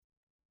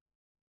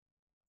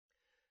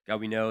God,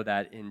 we know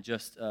that in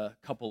just a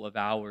couple of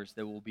hours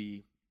there will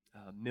be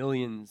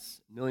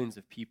millions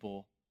of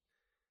people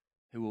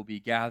who will be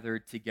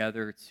gathered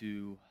together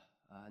to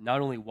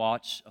not only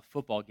watch a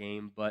football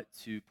game, but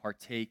to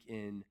partake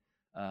in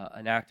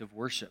an act of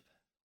worship.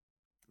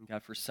 And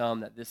God, for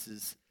some, that this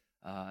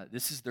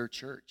is their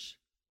church.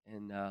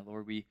 And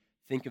Lord, we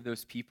think of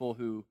those people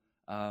who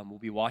will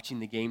be watching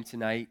the game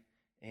tonight,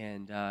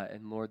 and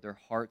Lord, their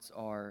hearts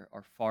are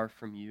far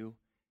from you,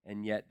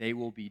 and yet they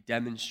will be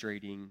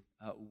demonstrating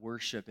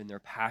worship in their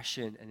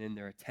passion and in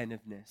their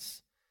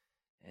attentiveness.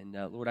 And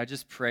Lord, I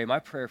just pray, my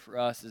prayer for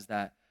us is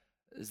that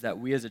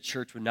we as a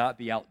church would not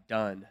be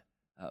outdone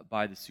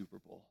by the Super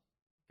Bowl.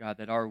 God,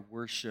 that our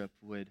worship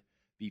would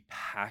be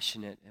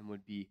passionate and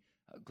would be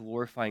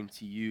glorifying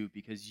to you,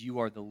 because you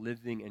are the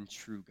living and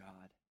true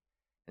God.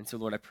 And so,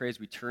 Lord, I pray as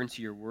we turn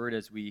to your word,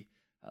 as we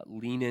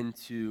lean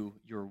into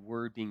your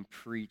word being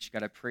preached,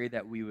 God, I pray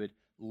that we would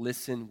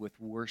listen with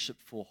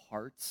worshipful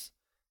hearts.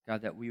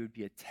 God, that we would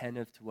be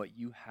attentive to what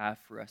you have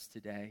for us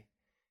today.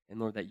 And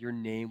Lord, that your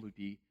name would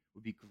be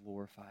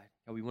glorified.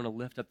 God, we want to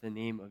lift up the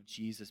name of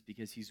Jesus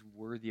because he's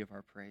worthy of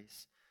our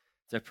praise.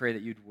 So I pray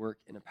that you'd work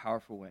in a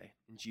powerful way.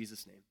 In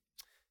Jesus' name,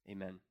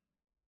 amen.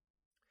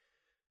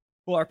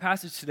 Well, our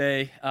passage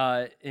today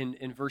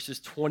in verses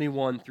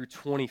 21 through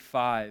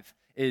 25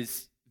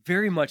 is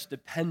very much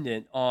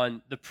dependent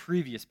on the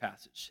previous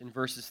passage in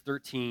verses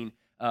 13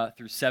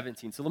 through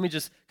 17. So let me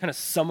just kind of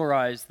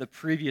summarize the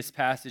previous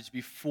passage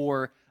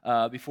before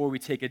we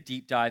take a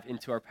deep dive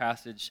into our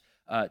passage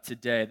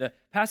today. The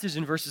passage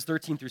in verses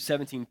 13 through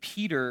 17,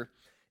 Peter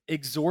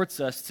exhorts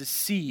us to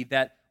see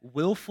that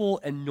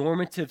willful and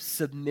normative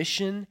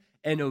submission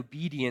and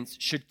obedience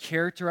should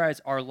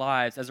characterize our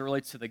lives as it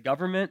relates to the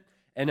government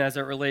and as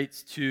it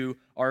relates to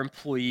our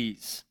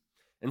employees.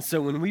 And so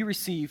when we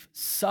receive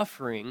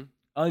suffering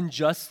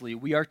unjustly,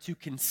 we are to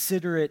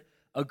consider it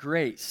a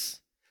grace.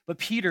 But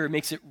Peter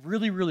makes it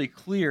really, really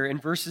clear in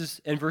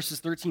verses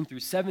 13 through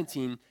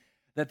 17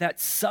 that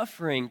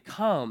suffering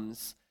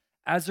comes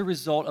as a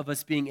result of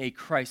us being a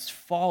Christ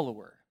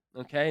follower.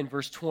 Okay, in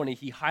verse 20,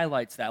 he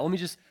highlights that.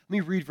 Let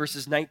me read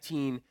verses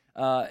 19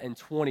 and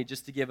 20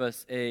 just to give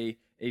us a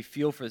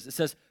feel for this. It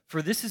says,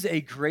 "For this is a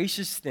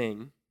gracious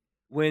thing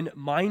when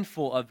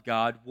mindful of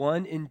God,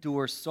 one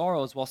endures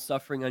sorrows while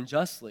suffering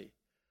unjustly.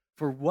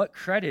 For what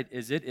credit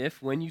is it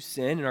if, when you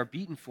sin and are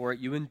beaten for it,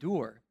 you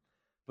endure?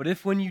 But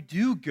if when you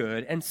do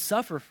good and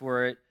suffer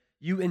for it,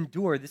 you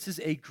endure, this is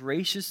a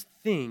gracious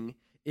thing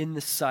in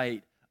the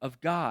sight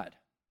of God."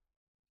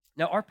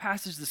 Now, our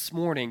passage this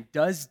morning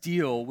does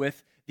deal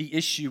with the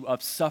issue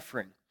of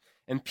suffering.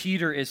 And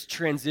Peter is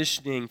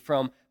transitioning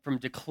from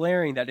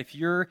declaring that if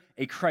you're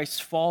a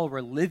Christ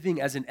follower living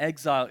as an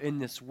exile in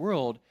this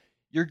world,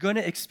 you're going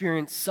to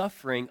experience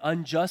suffering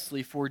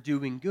unjustly for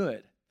doing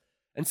good.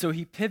 And so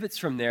he pivots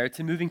from there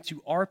to moving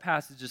to our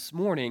passage this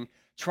morning,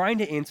 trying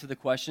to answer the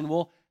question,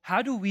 well,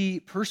 how do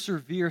we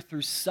persevere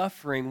through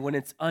suffering when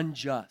it's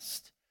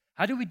unjust?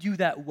 How do we do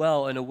that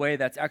well in a way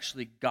that's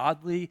actually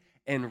godly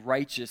and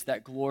righteous,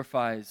 that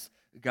glorifies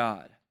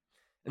God?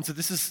 And so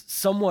this is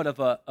somewhat of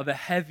a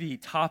heavy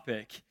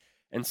topic.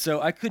 And so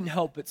I couldn't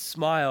help but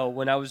smile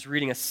when I was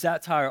reading a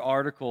satire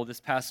article this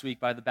past week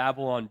by the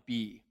Babylon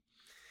Bee.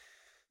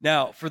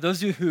 Now, for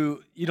those of you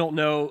who you don't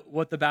know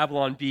what the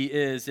Babylon Bee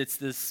is, it's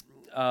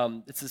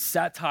a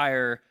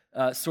satire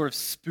sort of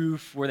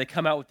spoof where they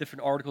come out with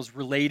different articles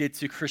related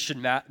to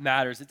Christian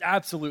matters. It's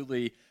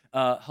absolutely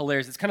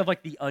hilarious. It's kind of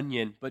like The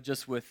Onion, but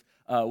just with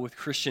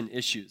Christian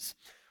issues.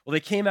 Well,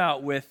 they came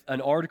out with an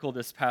article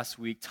this past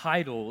week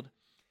titled,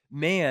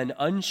 "Man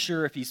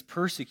Unsure If He's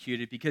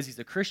Persecuted Because He's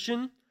a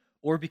Christian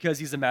or Because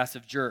He's a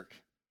Massive Jerk."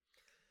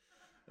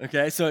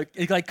 Okay, so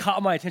it like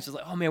caught my attention.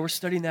 It's like, oh man, we're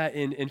studying that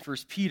in 1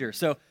 Peter.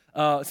 So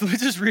let's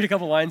just read a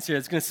couple lines here.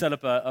 It's going to set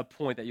up a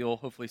point that you'll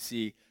hopefully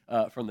see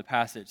from the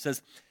passage. It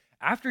says,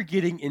 "After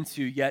getting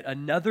into yet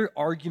another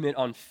argument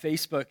on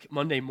Facebook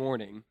Monday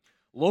morning,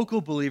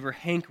 local believer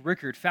Hank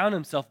Rickard found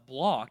himself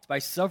blocked by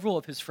several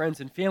of his friends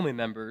and family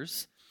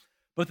members,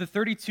 but the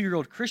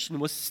 32-year-old Christian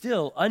was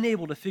still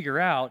unable to figure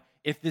out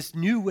if this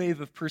new wave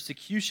of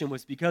persecution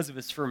was because of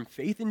his firm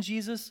faith in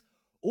Jesus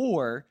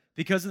or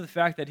because of the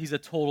fact that he's a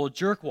total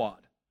jerkwad."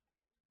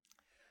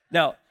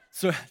 Now,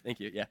 so thank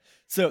you, yeah.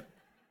 So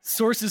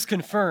sources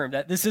confirm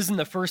that this isn't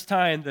the first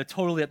time the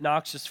totally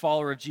obnoxious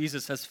follower of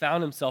Jesus has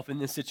found himself in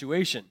this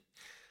situation.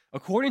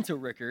 According to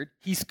Rickard,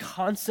 he's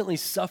constantly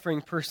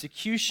suffering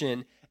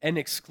persecution and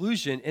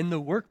exclusion in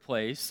the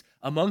workplace,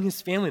 among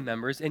his family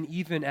members, and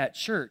even at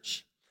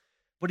church.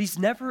 But he's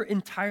never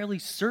entirely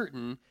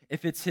certain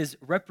if it's his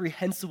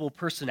reprehensible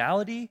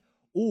personality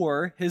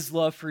or his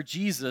love for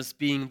Jesus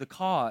being the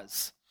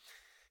cause.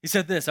 He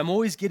said this, "I'm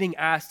always getting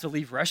asked to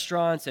leave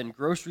restaurants and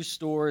grocery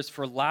stores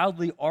for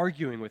loudly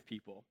arguing with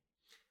people.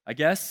 I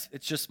guess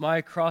it's just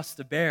my cross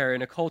to bear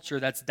in a culture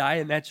that's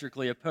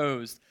diametrically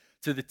opposed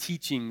to the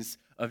teachings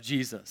of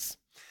Jesus."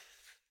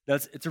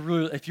 It's a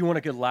really, if you want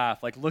a good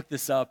laugh, like look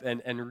this up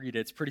and read it.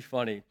 It's pretty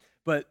funny.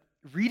 But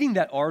reading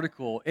that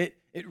article, it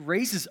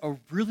raises a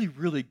really,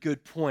 really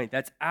good point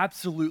that's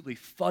absolutely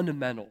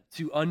fundamental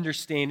to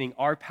understanding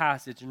our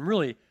passage and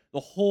really the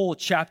whole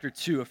chapter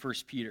 2 of 1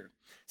 Peter.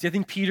 See, I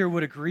think Peter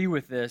would agree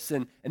with this,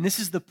 and this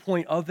is the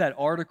point of that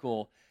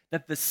article,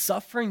 that the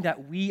suffering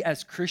that we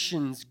as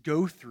Christians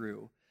go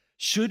through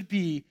should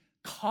be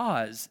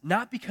caused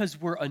not because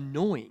we're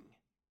annoying,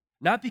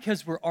 not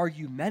because we're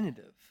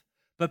argumentative,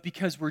 but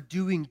because we're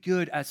doing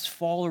good as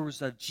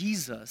followers of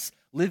Jesus,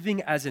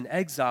 living as an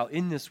exile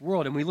in this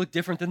world, and we look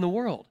different than the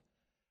world.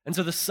 And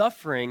so the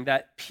suffering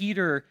that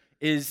Peter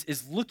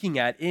is looking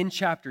at in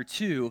chapter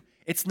 2,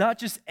 it's not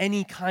just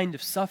any kind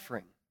of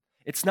suffering.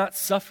 It's not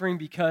suffering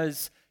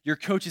because your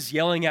coach is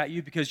yelling at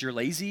you because you're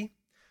lazy.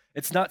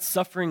 It's not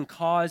suffering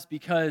caused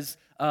because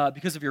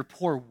of your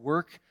poor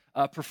work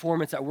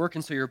performance at work,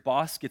 and so your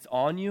boss gets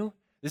on you.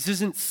 This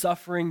isn't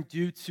suffering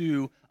due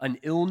to an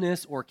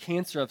illness or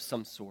cancer of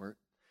some sort.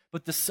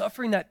 But the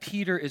suffering that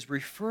Peter is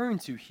referring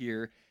to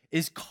here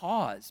is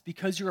caused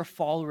because you're a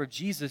follower of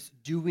Jesus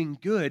doing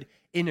good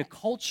in a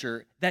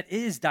culture that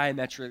is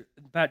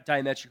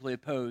diametrically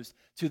opposed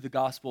to the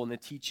gospel and the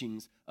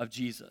teachings of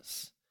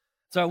Jesus.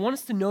 So I want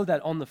us to know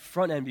that on the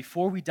front end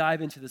before we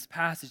dive into this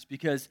passage,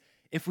 because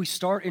if we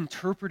start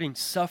interpreting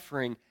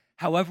suffering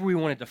however we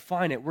want to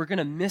define it, we're going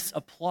to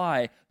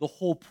misapply the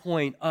whole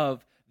point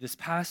of this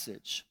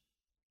passage.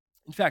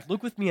 In fact,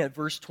 look with me at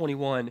verse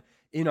 21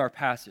 in our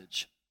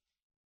passage.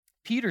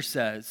 Peter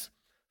says,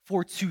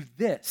 "For to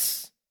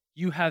this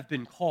you have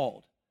been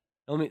called."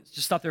 Now, let me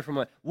just stop there for a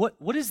moment.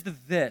 What is the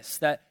this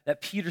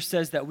that Peter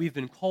says that we've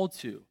been called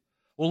to?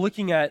 Well,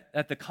 looking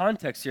at the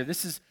context here,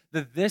 this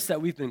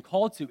that we've been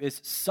called to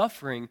is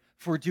suffering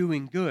for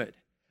doing good.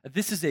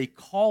 This is a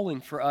calling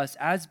for us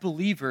as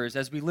believers,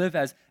 as we live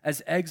as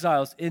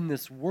exiles in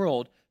this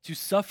world, to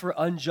suffer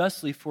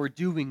unjustly for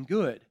doing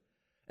good.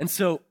 And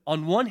so,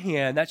 on one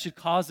hand, that should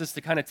cause us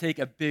to kind of take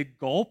a big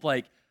gulp,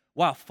 like,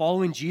 wow,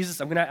 following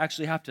Jesus, I'm going to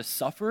actually have to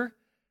suffer?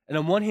 And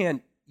on one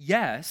hand,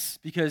 yes,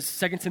 because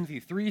 2 Timothy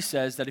 3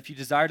 says that if you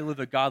desire to live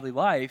a godly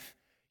life,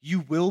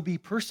 you will be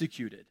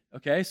persecuted,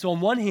 okay? So on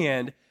one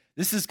hand,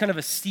 this is kind of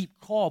a steep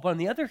call, but on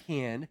the other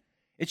hand,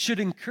 it should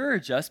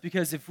encourage us,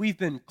 because if we've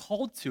been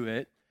called to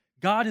it,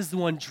 God is the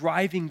one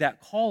driving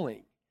that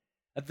calling.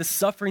 That the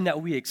suffering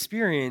that we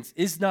experience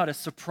is not a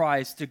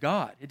surprise to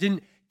God. It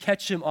didn't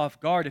catch him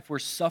off guard if we're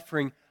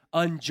suffering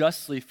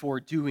unjustly for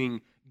doing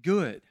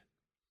good.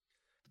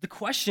 The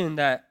question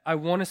that I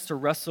want us to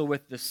wrestle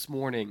with this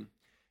morning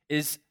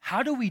is,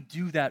 how do we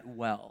do that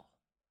well?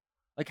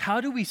 Like,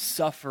 how do we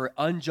suffer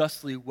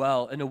unjustly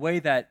well in a way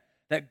that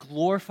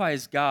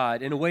glorifies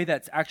God, in a way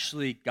that's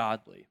actually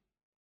godly?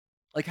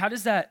 Like, how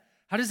does that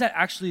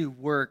actually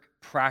work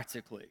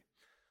practically?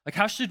 Like,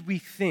 how should we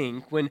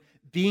think when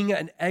being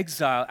an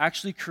exile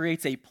actually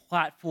creates a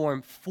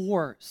platform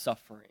for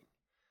suffering?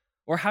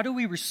 Or how do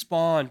we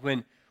respond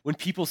when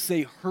people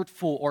say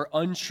hurtful or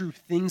untrue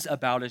things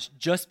about us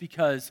just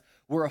because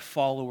we're a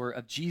follower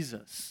of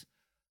Jesus?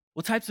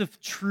 What types of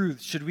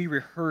truths should we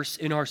rehearse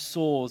in our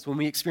souls when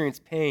we experience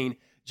pain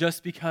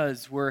just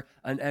because we're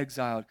an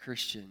exiled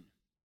Christian?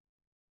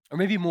 Or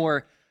maybe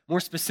more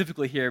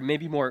specifically here,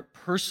 maybe more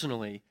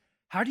personally,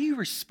 how do you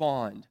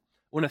respond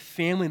when a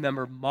family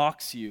member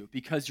mocks you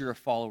because you're a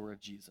follower of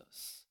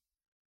Jesus?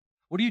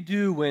 What do you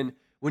do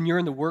when you're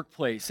in the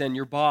workplace and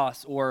your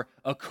boss or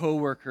a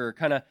coworker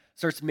kind of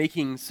starts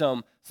making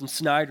some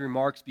snide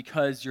remarks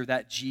because you're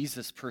that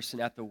Jesus person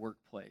at the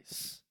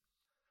workplace?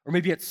 Or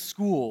maybe at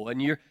school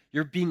and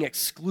you're being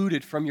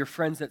excluded from your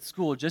friends at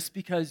school just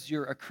because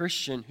you're a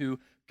Christian who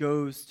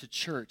goes to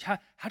church.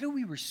 How do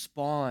we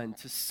respond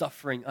to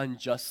suffering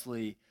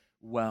unjustly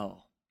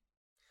well?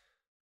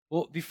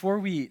 Well, before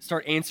we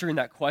start answering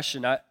that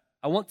question, I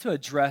want to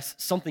address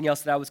something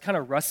else that I was kind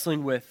of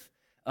wrestling with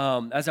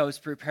as I was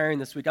preparing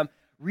this week. I'm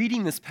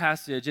reading this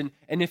passage, and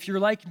if you're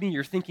like me,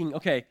 you're thinking,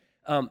 okay,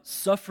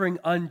 suffering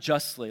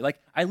unjustly. Like,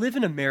 I live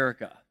in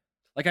America.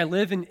 Like, I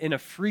live in a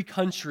free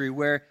country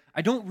where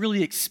I don't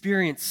really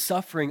experience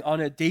suffering on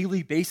a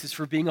daily basis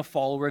for being a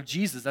follower of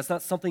Jesus. That's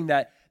not something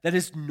that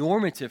is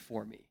normative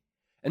for me.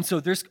 And so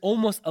there's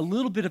almost a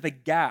little bit of a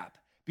gap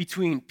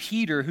between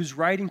Peter, who's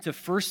writing to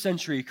first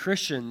century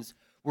Christians,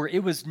 where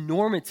it was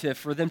normative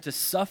for them to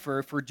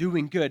suffer for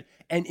doing good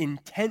and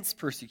intense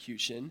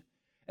persecution.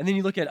 And then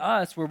you look at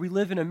us, where we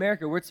live in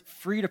America, where it's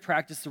free to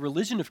practice the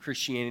religion of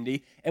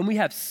Christianity, and we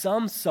have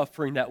some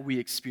suffering that we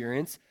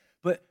experience.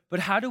 But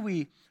how do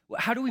we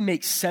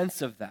make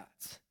sense of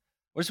that?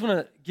 I just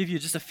want to give you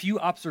just a few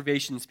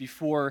observations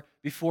before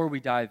we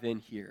dive in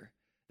here.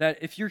 That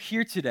if you're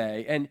here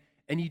today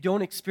and you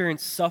don't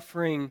experience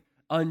suffering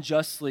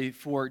unjustly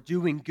for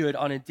doing good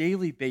on a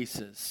daily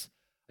basis,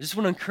 I just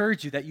want to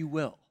encourage you that you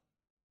will.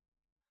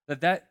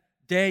 That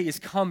day is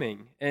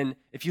coming, and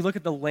if you look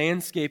at the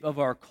landscape of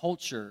our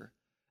culture,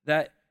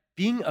 that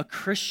being a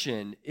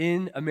Christian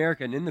in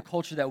America and in the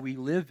culture that we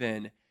live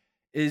in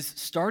is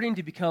starting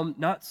to become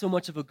not so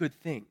much of a good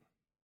thing.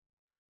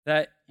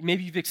 That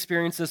maybe you've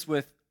experienced this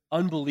with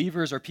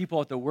unbelievers or people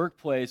at the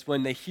workplace.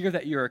 When they hear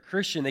that you're a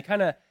Christian, they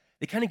kind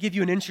of give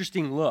you an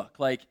interesting look,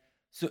 like,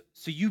 so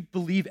you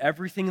believe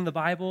everything in the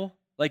Bible?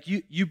 Like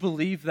you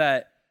believe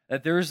that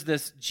there's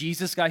this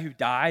Jesus guy who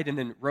died and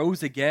then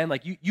rose again?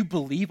 Like you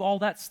believe all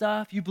that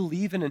stuff? You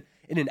believe in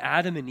an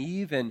Adam and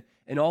Eve and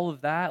all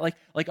of that?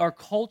 Like our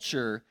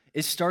culture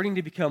is starting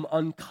to become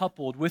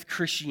uncoupled with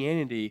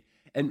Christianity,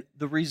 and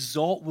the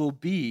result will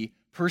be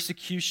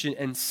persecution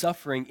and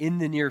suffering in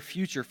the near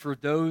future for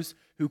those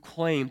who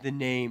claim the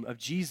name of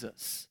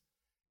Jesus.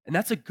 And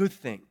that's a good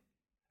thing.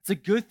 It's a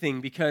good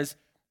thing because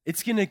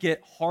it's going to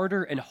get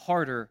harder and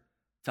harder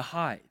to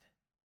hide.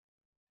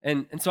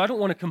 And so I don't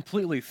want to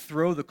completely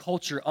throw the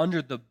culture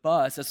under the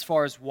bus as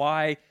far as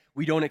why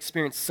we don't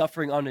experience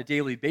suffering on a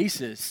daily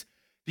basis,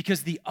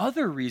 because the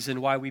other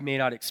reason why we may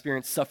not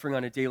experience suffering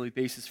on a daily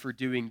basis for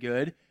doing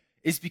good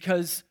is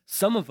because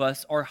some of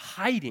us are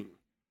hiding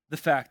the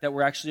fact that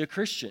we're actually a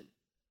Christian,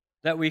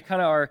 that we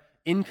kind of are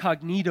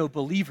incognito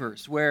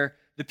believers, where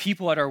the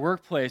people at our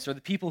workplace or the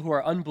people who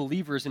are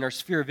unbelievers in our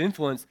sphere of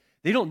influence,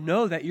 they don't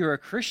know that you're a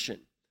Christian.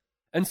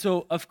 And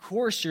so, of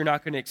course, you're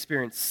not going to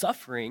experience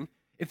suffering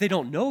if they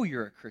don't know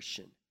you're a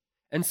Christian.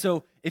 And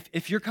so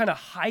if you're kind of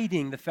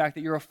hiding the fact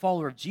that you're a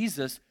follower of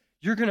Jesus,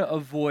 you're going to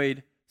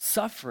avoid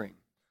suffering.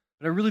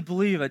 But I really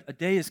believe a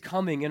day is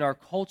coming in our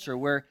culture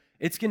where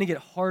it's going to get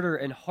harder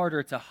and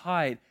harder to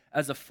hide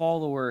as a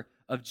follower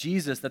of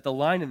Jesus, that the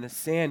line in the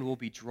sand will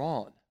be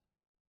drawn.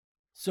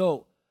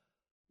 So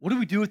what do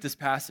we do with this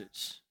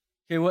passage?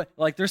 Okay,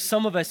 like there's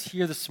some of us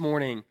here this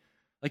morning,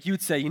 like you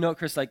would say, you know what,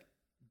 Chris, like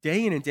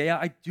day in and day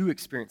out, I do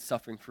experience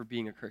suffering for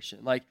being a Christian.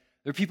 Like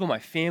there are people in my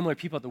family, or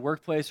people at the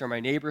workplace or my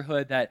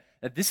neighborhood that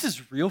this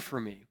is real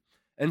for me.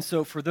 And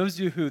so for those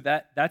of you who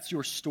that's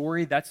your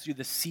story, that's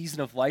the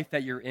season of life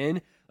that you're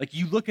in, like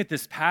you look at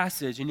this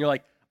passage and you're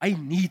like, I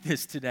need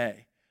this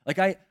today. Like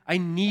I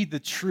need the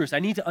truth. I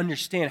need to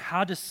understand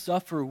how to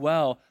suffer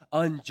well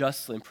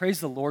unjustly. And praise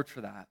the Lord for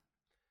that.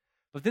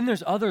 But then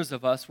there's others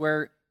of us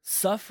where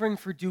suffering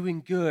for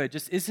doing good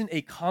just isn't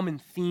a common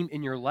theme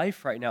in your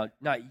life right now,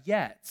 not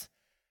yet.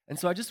 And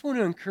so I just want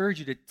to encourage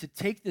you to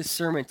take this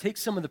sermon, take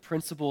some of the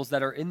principles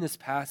that are in this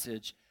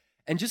passage,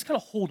 and just kind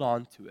of hold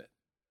on to it.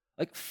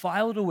 Like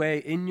file it away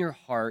in your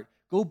heart.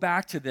 Go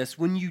back to this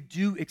when you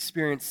do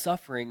experience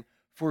suffering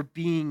for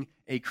being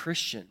a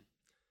Christian.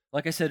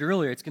 Like I said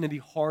earlier, it's going to be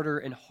harder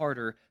and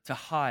harder to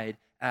hide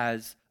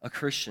as a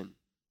Christian.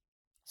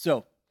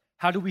 So,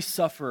 how do we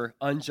suffer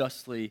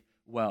unjustly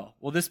well?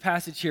 Well, this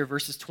passage here,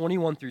 verses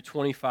 21 through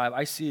 25,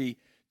 I see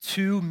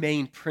two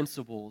main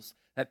principles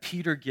that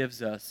Peter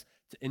gives us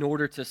in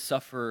order to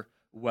suffer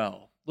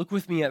well. Look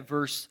with me at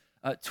verse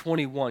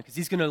 21, because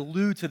he's going to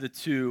allude to the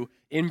two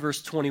in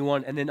verse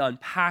 21 and then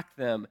unpack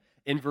them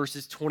in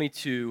verses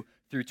 22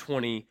 through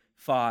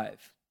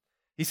 25.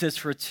 He says,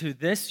 "For to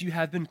this you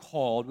have been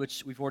called,"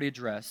 which we've already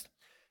addressed,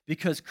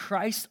 "because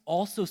Christ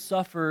also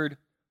suffered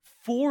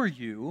for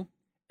you,"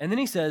 and then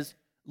he says,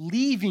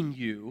 "leaving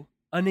you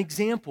an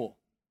example."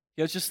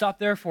 Okay, let's just stop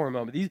there for a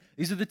moment.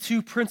 These are the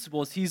two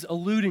principles he's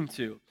alluding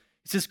to.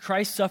 He says,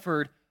 Christ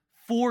suffered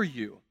for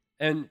you.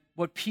 And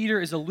what Peter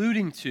is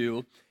alluding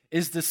to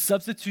is the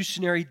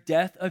substitutionary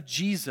death of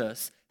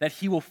Jesus that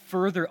he will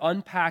further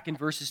unpack in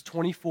verses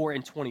 24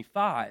 and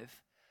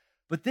 25.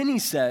 But then he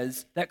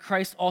says that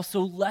Christ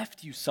also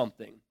left you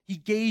something. He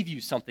gave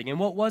you something. And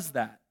what was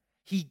that?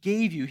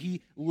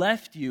 He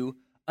left you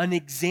an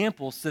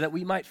example so that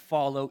we might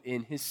follow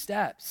in his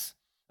steps.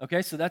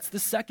 Okay, so that's the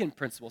second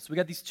principle. So we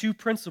got these two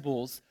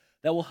principles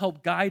that will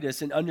help guide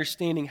us in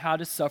understanding how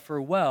to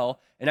suffer well.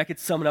 And I could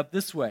sum it up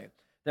this way,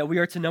 that we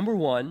are to, number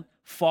one,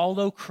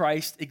 follow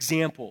Christ's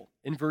example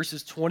in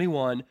verses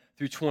 21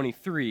 through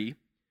 23.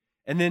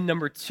 And then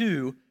number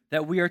two,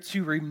 that we are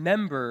to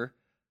remember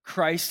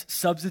Christ's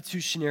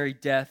substitutionary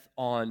death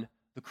on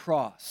the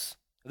cross.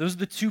 Those are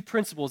the two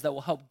principles that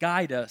will help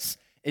guide us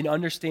in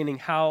understanding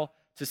how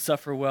to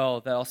suffer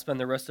well, that I'll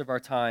spend the rest of our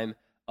time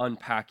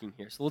unpacking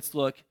here. So let's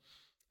look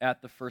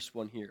at the first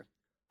one here.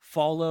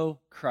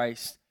 Follow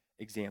Christ's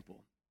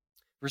example.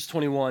 Verse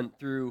 21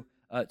 through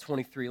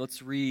 23.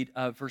 Let's read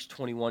verse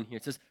 21 here.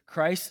 It says,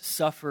 Christ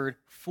suffered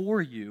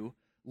for you,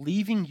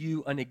 leaving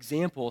you an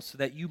example so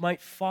that you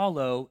might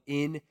follow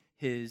in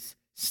his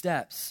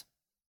steps.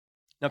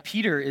 Now,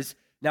 Peter is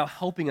now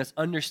helping us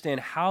understand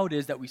how it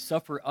is that we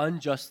suffer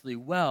unjustly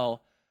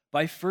well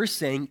by first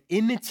saying,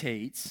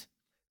 imitate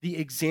the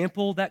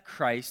example that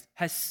Christ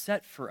has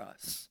set for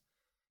us.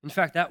 In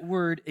fact, that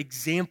word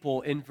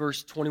example in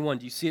verse 21,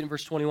 do you see it in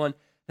verse 21?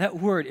 That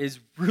word is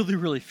really,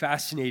 really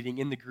fascinating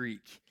in the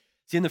Greek.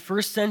 See, in the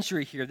first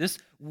century here, this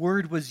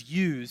word was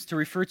used to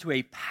refer to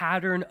a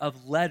pattern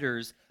of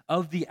letters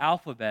of the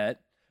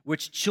alphabet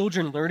which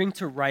children learning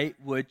to write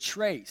would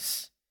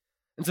trace.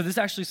 And so this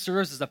actually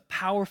serves as a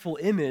powerful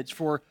image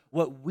for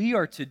what we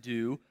are to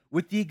do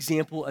with the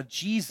example of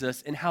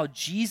Jesus and how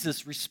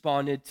Jesus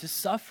responded to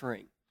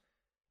suffering.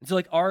 And so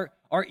like our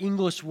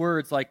English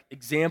words like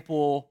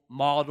example,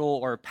 model,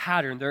 or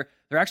pattern, they're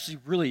actually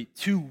really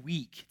too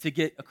weak to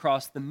get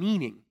across the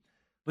meaning.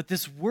 But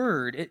this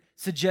word, it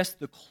suggests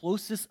the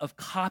closest of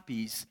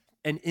copies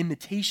and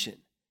imitation.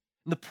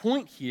 And the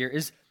point here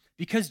is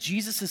because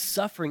Jesus'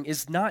 suffering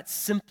is not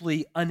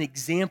simply an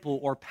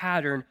example or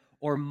pattern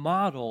or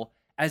model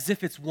as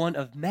if it's one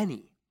of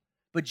many,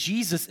 but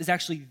Jesus is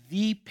actually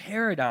the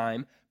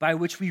paradigm by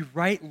which we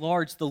write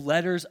large the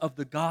letters of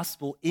the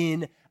gospel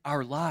in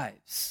our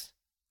lives.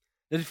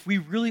 That if we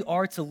really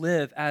are to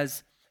live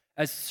as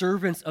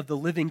servants of the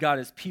living God,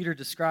 as Peter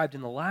described in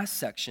the last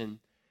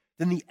section,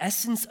 then the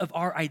essence of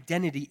our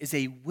identity is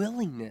a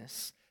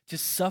willingness to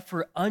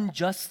suffer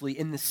unjustly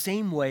in the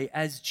same way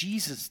as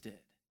Jesus did.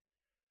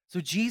 So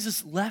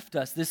Jesus left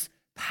us this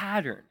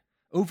pattern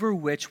over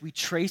which we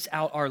trace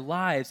out our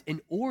lives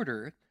in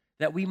order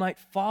that we might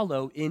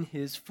follow in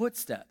his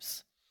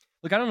footsteps.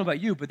 Look, I don't know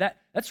about you, but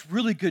that's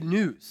really good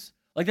news.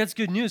 Like, that's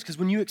good news because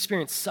when you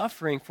experience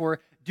suffering for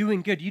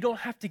doing good, you don't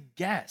have to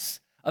guess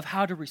of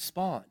how to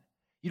respond.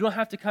 You don't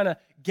have to kind of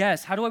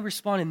guess, how do I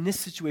respond in this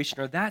situation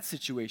or that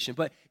situation?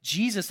 But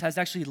Jesus has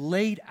actually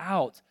laid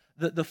out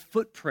the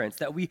footprints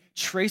that we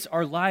trace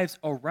our lives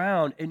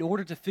around in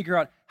order to figure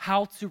out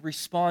how to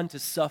respond to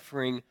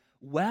suffering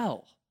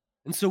well.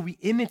 And so we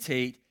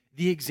imitate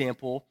the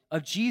example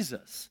of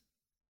Jesus.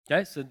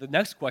 Okay, so the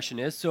next question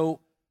is, so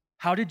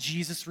how did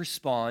Jesus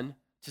respond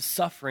to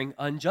suffering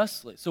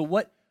unjustly? So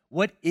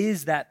what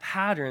is that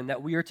pattern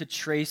that we are to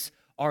trace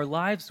our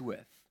lives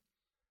with?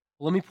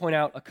 Well, let me point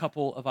out a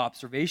couple of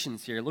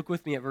observations here. Look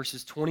with me at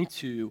verses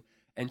 22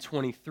 and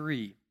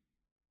 23.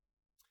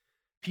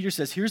 Peter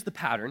says, here's the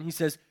pattern. He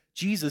says,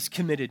 Jesus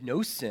committed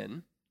no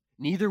sin,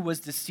 neither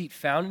was deceit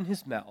found in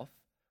his mouth.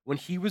 When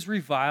he was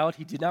reviled,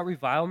 he did not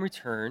revile in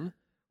return.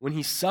 When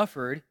he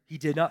suffered, he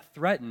did not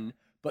threaten,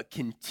 but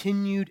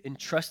continued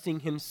entrusting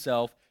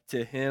himself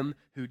to him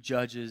who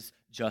judges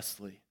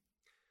justly.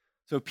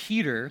 So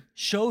Peter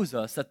shows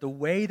us that the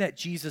way that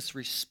Jesus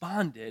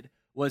responded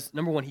was,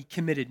 number one, he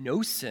committed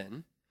no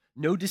sin,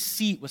 no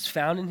deceit was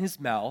found in his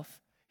mouth,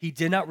 he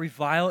did not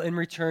revile in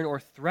return or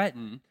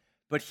threaten,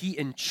 but he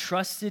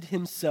entrusted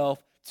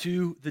himself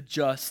to the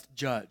just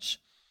judge.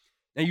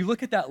 Now you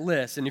look at that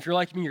list, and if you're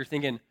like me, you're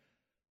thinking,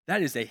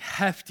 that is a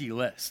hefty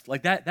list.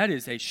 Like that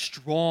is a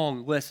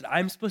strong list that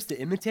I'm supposed to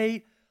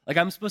imitate. Like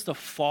I'm supposed to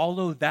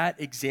follow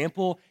that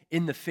example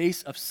in the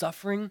face of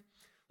suffering.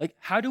 Like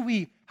how do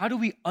we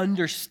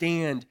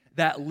understand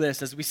that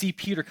list as we see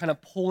Peter kind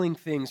of pulling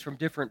things from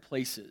different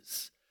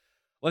places?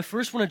 Well, I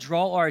first want to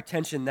draw our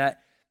attention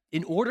that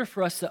in order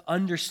for us to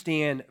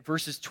understand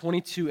verses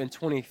 22 and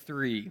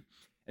 23,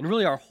 and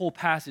really our whole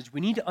passage,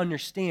 we need to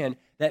understand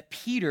that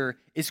Peter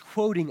is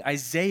quoting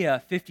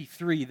Isaiah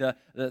 53,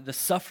 the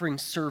suffering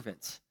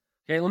servant.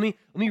 Okay, let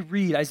me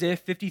read Isaiah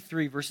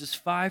 53, verses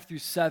 5 through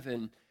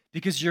 7,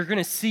 because you're going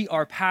to see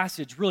our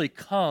passage really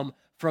come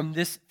from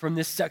this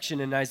section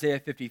in Isaiah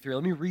 53.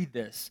 Let me read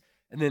this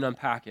and then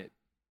unpack it.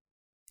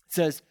 It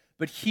says,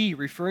 but he,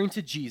 referring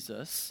to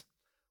Jesus,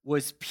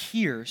 was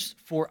pierced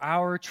for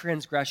our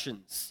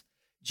transgressions.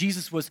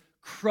 Jesus was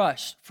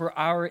crushed for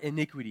our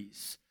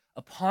iniquities.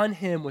 Upon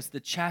him was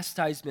the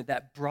chastisement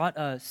that brought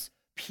us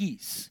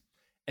peace,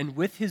 and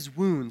with his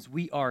wounds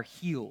we are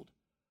healed.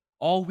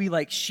 All we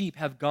like sheep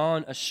have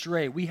gone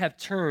astray. We have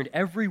turned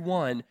every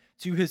one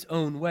to his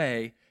own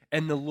way,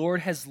 and the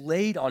Lord has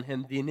laid on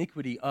him the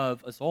iniquity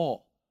of us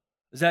all.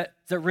 Does that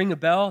ring a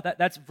bell?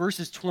 That's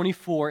verses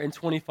 24 and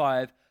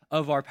 25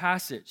 of our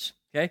passage.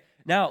 Okay?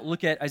 Now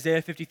look at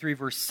Isaiah 53,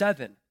 verse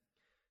 7. It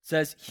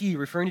says, he,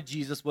 referring to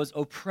Jesus, was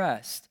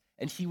oppressed,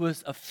 and he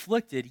was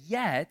afflicted,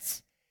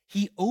 yet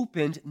he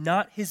opened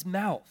not his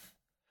mouth.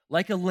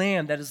 Like a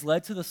lamb that is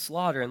led to the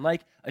slaughter, and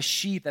like a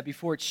sheep that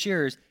before its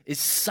shearers is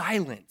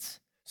silent,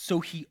 so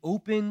he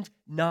opened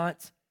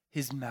not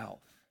his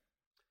mouth.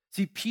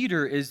 See,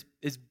 Peter is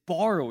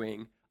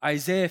borrowing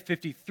Isaiah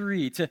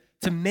 53 to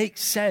make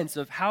sense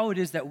of how it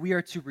is that we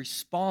are to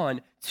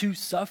respond to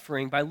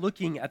suffering by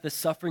looking at the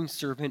suffering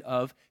servant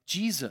of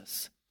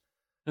Jesus.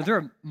 Now, there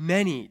are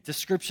many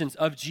descriptions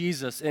of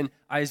Jesus in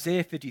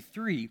Isaiah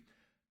 53,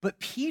 but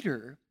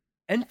Peter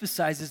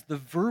emphasizes the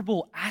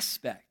verbal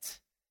aspect.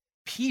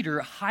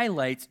 Peter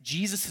highlights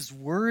Jesus'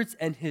 words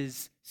and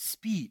his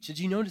speech. Did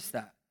you notice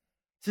that?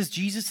 It says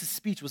Jesus'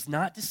 speech was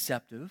not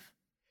deceptive.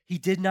 He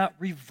did not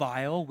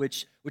revile,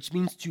 which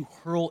means to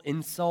hurl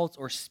insults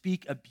or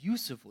speak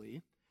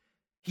abusively.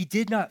 He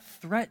did not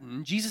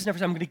threaten. Jesus never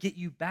said, I'm going to get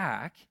you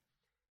back.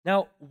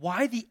 Now,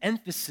 why the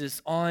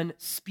emphasis on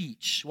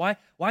speech? Why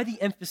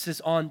the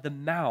emphasis on the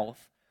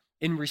mouth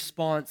in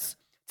response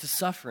to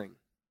suffering?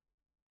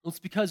 Well, it's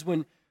because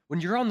when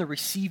you're on the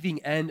receiving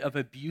end of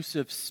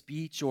abusive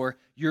speech or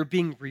you're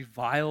being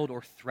reviled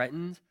or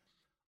threatened,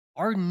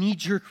 our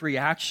knee-jerk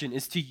reaction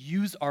is to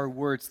use our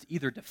words to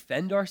either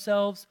defend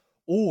ourselves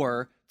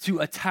or to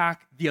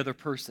attack the other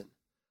person.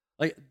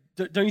 Like,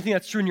 don't you think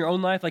that's true in your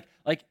own life?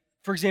 Like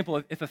for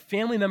example, if a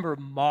family member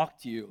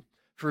mocked you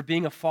for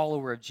being a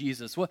follower of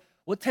Jesus,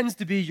 what tends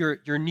to be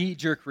your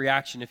knee-jerk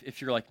reaction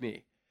if you're like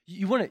me?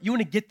 You want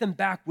to get them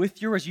back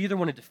with yours. You either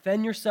want to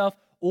defend yourself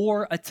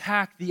or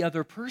attack the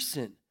other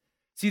person.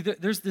 See,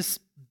 there's this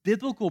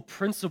biblical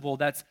principle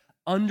that's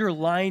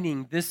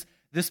underlining this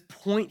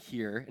point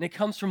here, and it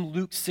comes from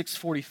Luke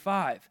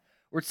 6:45,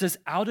 where it says,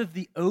 out of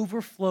the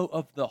overflow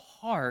of the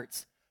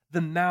heart,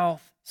 the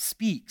mouth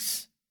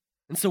speaks.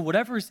 And so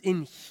whatever's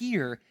in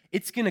here,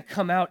 it's going to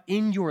come out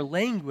in your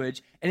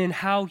language and in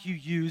how you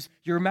use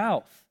your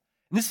mouth.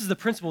 And this is the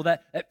principle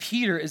that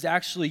Peter is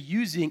actually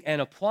using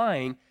and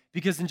applying,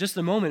 because in just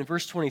a moment, in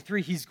verse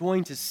 23, he's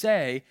going to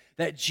say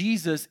that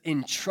Jesus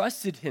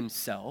entrusted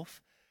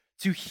himself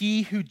to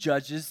he who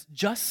judges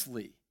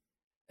justly.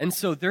 And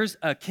so there's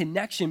a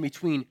connection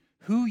between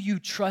who you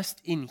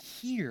trust in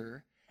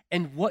here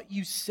and what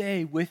you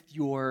say with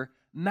your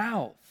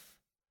mouth.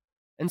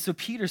 And so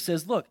Peter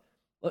says, look,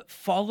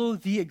 follow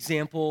the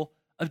example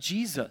of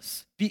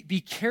Jesus.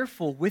 Be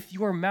careful with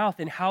your mouth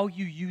and how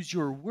you use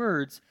your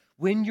words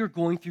when you're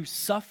going through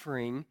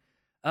suffering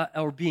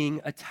or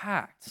being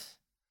attacked.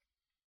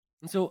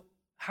 And so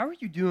how are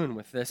you doing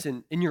with this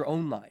in your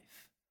own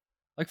life?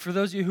 Like for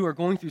those of you who are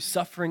going through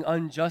suffering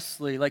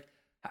unjustly, like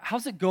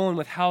how's it going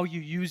with how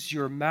you use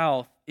your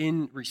mouth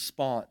in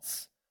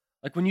response?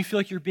 Like when you feel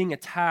like you're being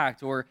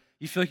attacked or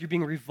you feel like you're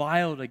being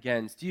reviled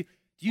against, do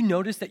you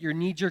notice that your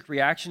knee-jerk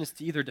reaction is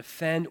to either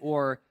defend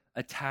or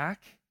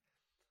attack?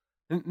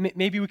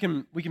 Maybe we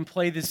can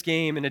play this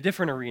game in a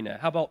different arena.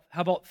 How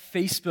about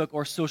Facebook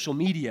or social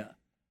media?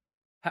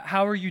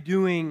 How are you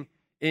doing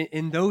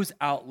in those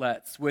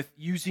outlets with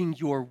using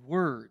your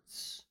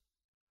words?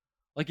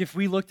 Like if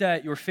we looked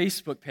at your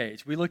Facebook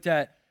page, we looked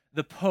at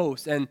the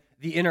posts and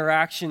the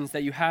interactions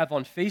that you have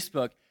on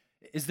Facebook,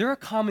 is there a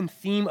common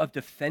theme of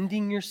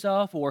defending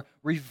yourself or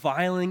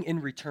reviling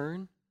in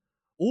return?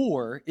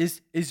 Or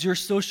is your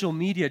social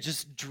media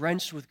just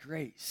drenched with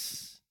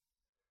grace?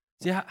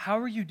 See, how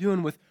are you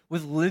doing with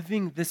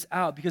living this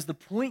out? Because the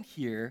point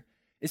here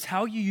is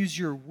how you use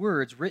your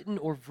words, written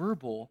or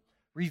verbal,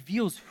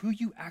 reveals who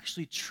you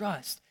actually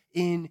trust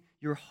in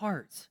your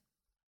heart.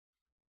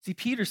 See,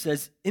 Peter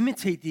says,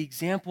 imitate the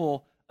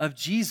example of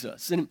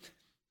Jesus. And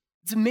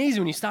it's amazing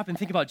when you stop and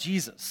think about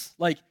Jesus.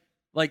 Like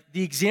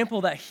the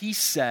example that he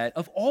set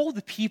of all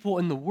the people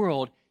in the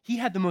world, he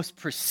had the most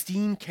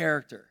pristine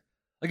character.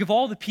 Like of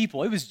all the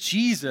people, it was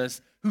Jesus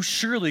who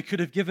surely could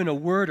have given a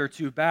word or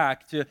two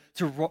back to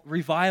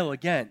revile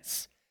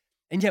against.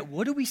 And yet,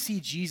 what do we see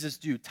Jesus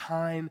do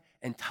time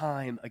and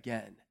time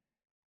again?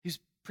 He's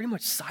pretty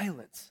much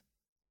silent.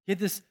 He had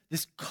this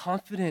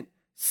confident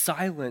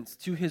silence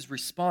to his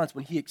response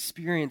when he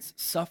experienced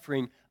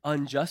suffering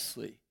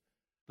unjustly.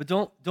 But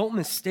don't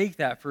mistake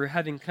that for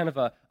having kind of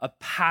a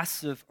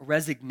passive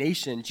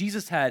resignation.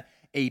 Jesus had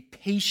a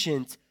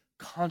patient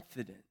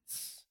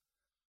confidence.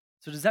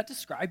 So does that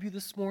describe you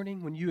this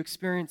morning when you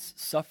experience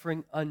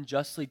suffering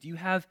unjustly? Do you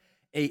have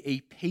a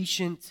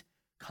patient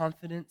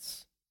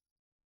confidence?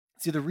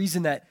 See, the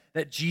reason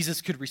that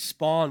Jesus could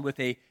respond with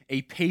a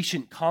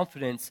patient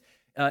confidence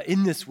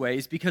in this way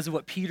is because of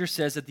what Peter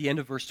says at the end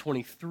of verse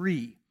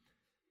 23.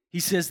 He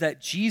says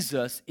that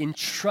Jesus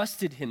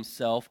entrusted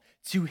himself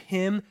to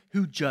him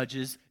who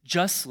judges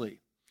justly.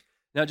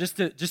 Now, just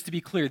to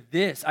be clear,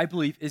 this, I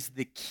believe, is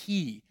the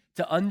key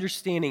to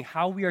understanding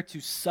how we are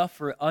to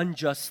suffer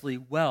unjustly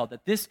well,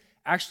 that this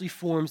actually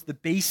forms the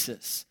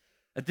basis,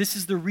 that this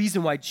is the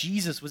reason why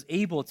Jesus was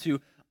able to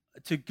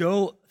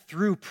go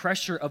through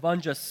pressure of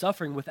unjust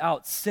suffering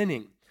without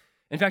sinning.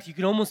 In fact, you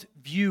can almost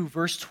view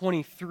verse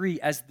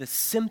 23 as the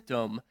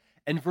symptom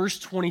and verse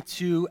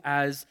 22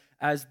 verse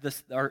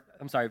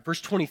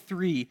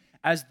 23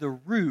 as the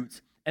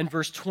root and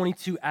verse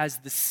 22 as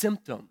the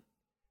symptom.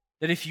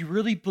 That if you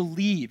really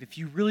believe, if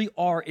you really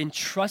are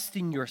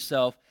entrusting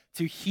yourself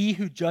to he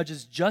who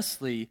judges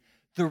justly,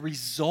 the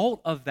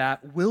result of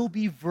that will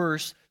be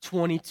verse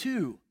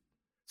 22.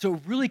 So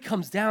it really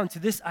comes down to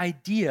this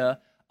idea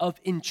of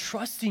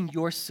entrusting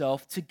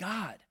yourself to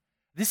God.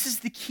 This is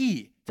the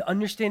key to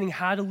understanding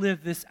how to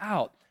live this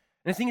out.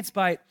 And I think it's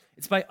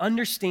by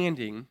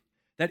understanding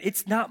that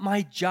it's not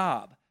my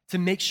job to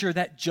make sure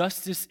that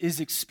justice is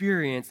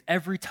experienced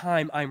every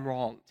time I'm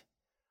wronged.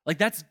 Like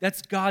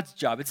that's God's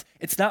job.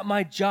 It's not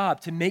my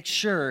job to make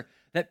sure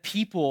that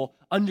people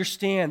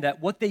understand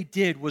that what they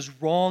did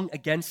was wrong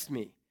against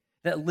me.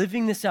 That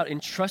living this out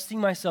and trusting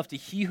myself to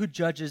he who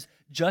judges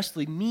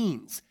justly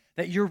means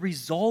that you're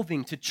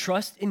resolving to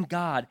trust in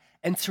God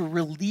and to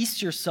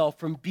release yourself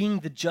from being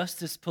the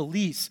justice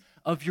police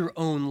of your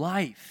own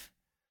life.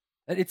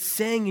 That it's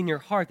saying in your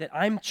heart that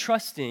I'm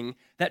trusting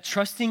that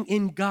trusting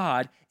in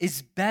God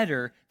is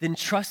better than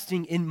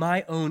trusting in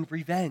my own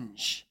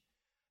revenge.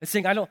 It's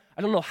saying I don't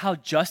know how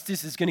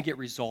justice is going to get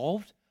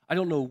resolved. I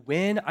don't know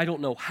when, I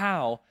don't know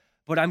how,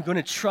 but I'm going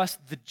to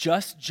trust the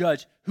just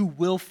judge who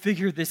will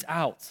figure this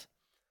out.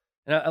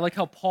 And I like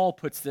how Paul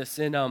puts this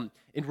in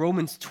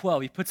Romans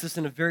 12. He puts this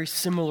in a very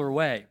similar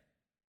way.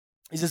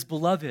 He says,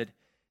 "Beloved,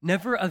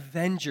 never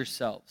avenge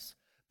yourselves,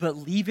 but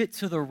leave it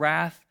to the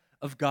wrath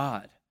of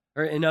God."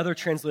 Or in other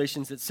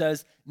translations, it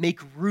says, "Make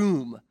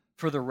room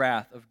for the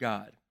wrath of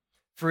God.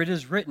 For it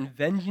is written,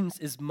 'Vengeance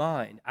is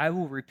mine, I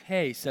will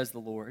repay,' says the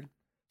Lord.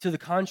 To the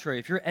contrary,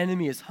 if your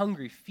enemy is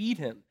hungry, feed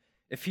him.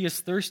 If he is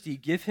thirsty,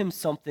 give him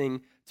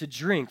something to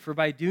drink, for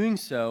by doing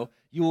so,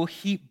 you will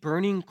heap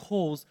burning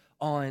coals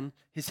on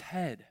his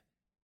head."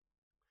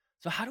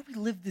 So how do we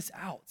live this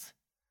out?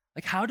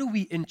 Like, how do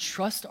we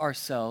entrust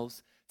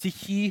ourselves to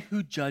he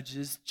who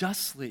judges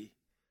justly?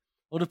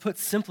 Well, to put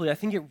simply, I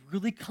think it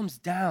really comes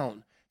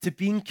down to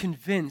being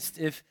convinced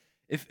if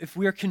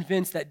we are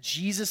convinced that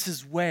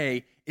Jesus'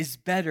 way is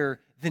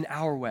better than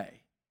our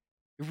way.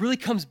 It really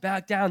comes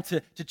back down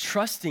to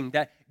trusting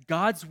that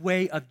God's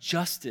way of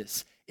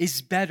justice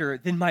is better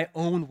than my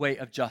own way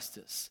of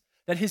justice,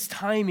 that his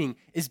timing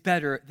is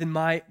better than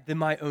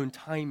my own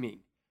timing.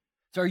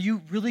 So are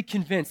you really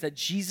convinced that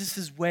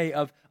Jesus' way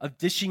of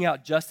dishing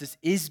out justice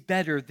is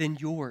better than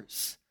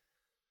yours?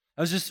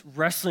 I was just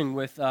wrestling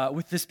with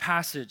this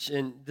passage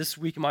and this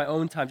week in my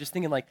own time, just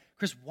thinking like,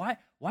 Chris, why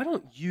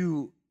don't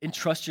you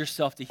entrust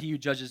yourself to he who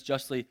judges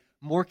justly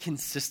more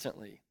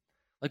consistently?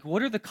 Like,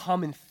 what are the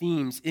common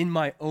themes in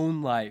my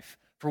own life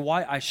for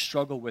why I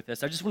struggle with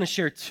this? I just want to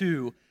share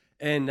two,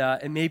 and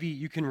maybe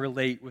you can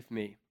relate with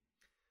me.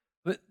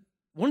 But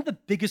one of the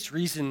biggest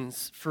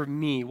reasons for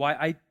me why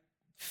I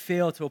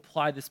fail to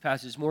apply this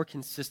passage more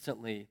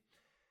consistently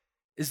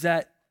is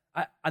that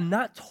I'm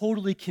not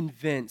totally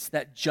convinced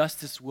that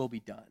justice will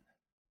be done.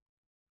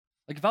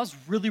 Like, if I was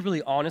really,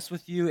 really honest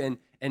with you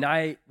and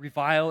I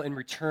revile in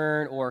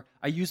return, or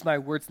I use my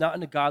words not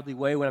in a godly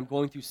way when I'm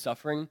going through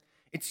suffering,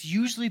 it's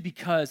usually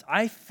because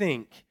I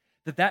think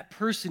that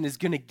person is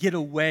going to get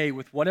away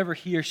with whatever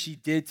he or she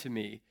did to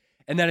me,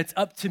 and that it's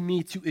up to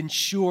me to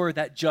ensure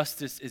that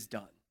justice is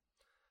done.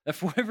 That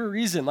for whatever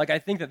reason, like, I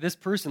think that this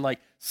person like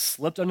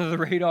slipped under the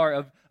radar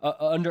of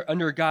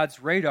under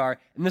God's radar,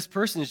 and this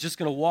person is just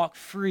going to walk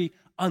free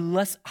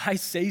unless I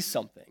say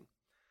something.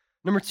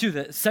 Number two,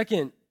 the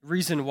second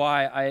reason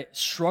why I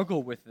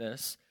struggle with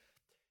this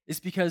is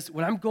because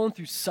when I'm going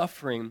through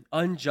suffering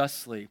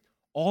unjustly,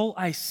 all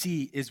I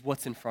see is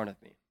what's in front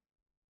of me.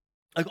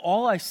 Like,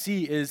 all I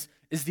see is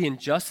the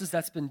injustice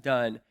that's been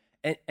done,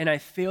 and I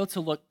fail to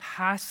look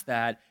past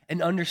that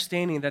and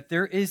understanding that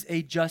there is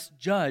a just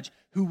judge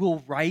who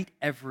will right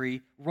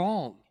every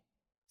wrong.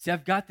 See,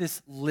 I've got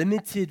this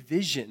limited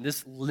vision,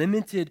 this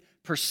limited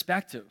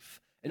perspective,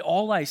 and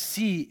all I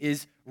see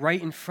is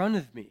right in front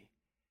of me.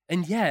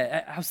 And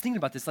yeah, I was thinking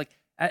about this, like,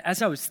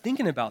 as I was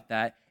thinking about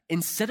that,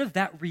 instead of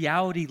that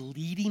reality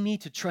leading me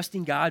to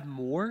trusting God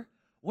more,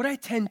 what I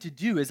tend to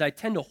do is I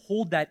tend to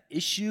hold that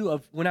issue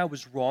of when I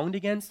was wronged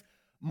against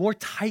more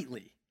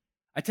tightly.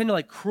 I tend to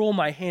like curl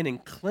my hand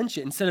and clench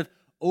it instead of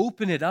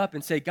open it up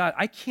and say, God,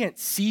 I can't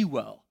see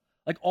well.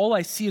 Like, all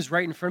I see is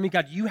right in front of me.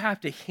 God, you have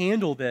to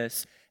handle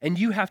this, and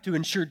you have to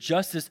ensure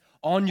justice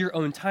on your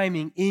own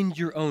timing in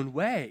your own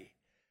way.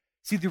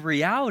 See, the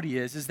reality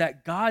is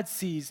that God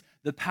sees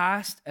the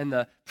past and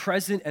the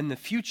present and the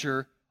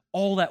future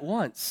all at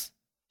once.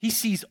 He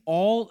sees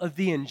all of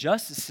the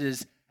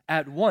injustices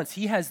at once.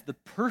 He has the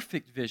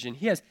perfect vision.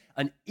 He has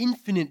an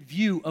infinite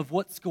view of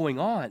what's going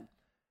on.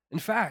 In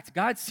fact,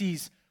 God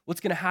sees what's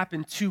going to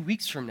happen 2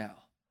 weeks from now.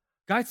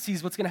 God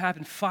sees what's going to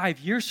happen 5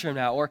 years from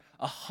now or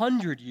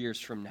 100 years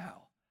from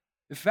now.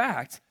 In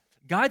fact,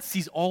 God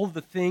sees all of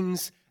the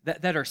things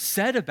that are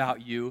said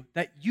about you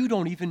that you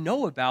don't even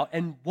know about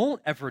and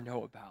won't ever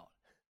know about.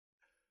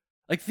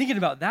 Like, thinking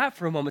about that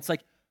for a moment, it's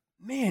like,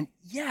 man,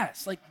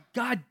 yes, like,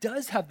 God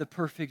does have the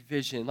perfect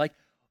vision. Like,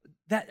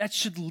 that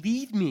should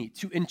lead me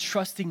to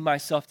entrusting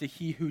myself to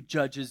he who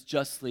judges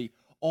justly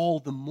all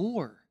the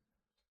more.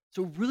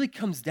 So it really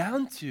comes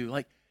down to,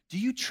 like, do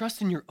you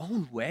trust in your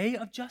own way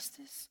of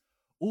justice,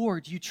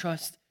 or do you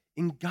trust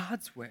in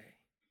God's way?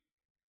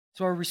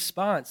 So our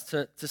response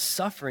to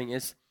suffering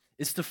is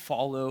to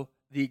follow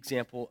the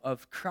example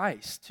of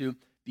Christ, to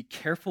be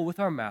careful with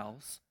our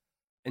mouths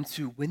and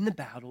to win the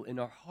battle in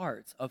our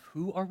hearts of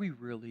who are we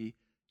really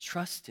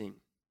trusting.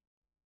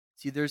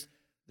 See, there's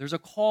a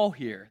call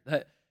here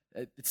that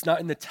it's not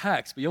in the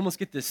text, but you almost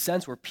get this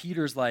sense where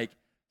Peter's like,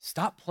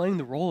 stop playing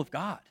the role of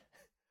God.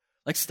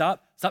 Like,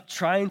 stop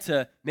trying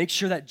to make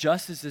sure that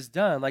justice is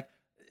done. Like,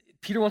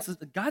 Peter wants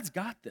to, God's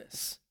got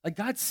this. Like,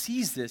 God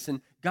sees this,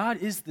 and God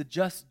is the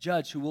just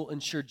judge who will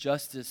ensure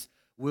justice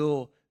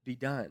will be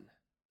done.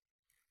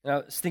 And I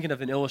was thinking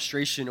of an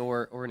illustration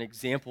or an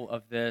example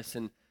of this,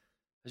 and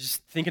I was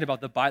just thinking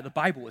about the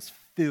Bible is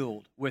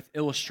filled with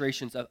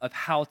illustrations of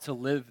how to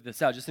live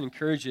this out. Just to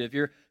encourage you, if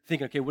you're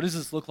thinking, okay, what does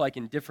this look like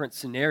in different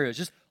scenarios?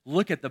 Just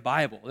look at the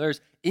Bible.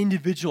 There's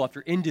individual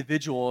after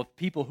individual of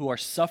people who are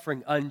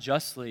suffering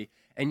unjustly,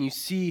 and you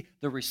see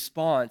the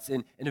response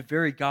in a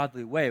very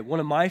godly way. One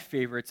of my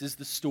favorites is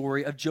the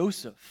story of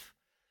Joseph.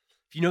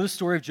 If you know the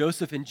story of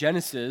Joseph in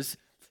Genesis,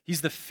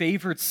 he's the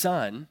favored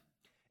son,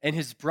 and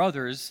his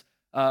brothers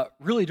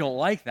really don't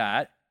like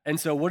that. And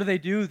so what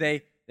do?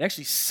 They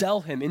actually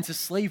sell him into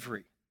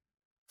slavery.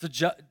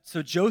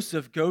 So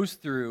Joseph goes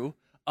through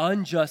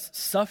unjust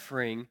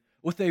suffering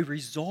with a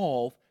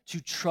resolve to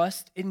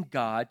trust in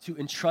God, to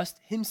entrust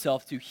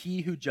himself to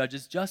he who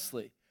judges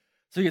justly.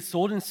 So he gets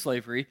sold into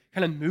slavery,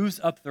 kind of moves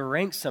up the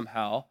ranks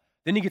somehow.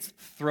 Then he gets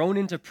thrown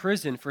into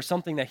prison for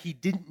something that he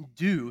didn't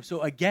do.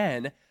 So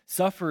again,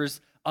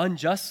 suffers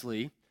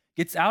unjustly,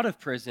 gets out of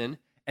prison,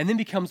 and then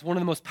becomes one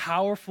of the most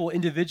powerful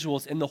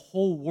individuals in the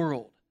whole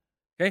world.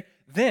 Okay?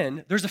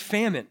 Then there's a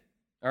famine,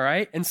 all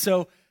right? And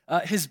so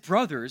his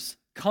brothers,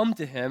 come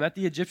to him at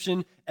the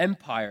Egyptian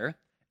empire,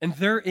 and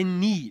they're in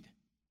need.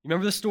 You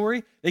remember the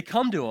story? They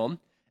come to him,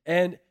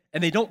 and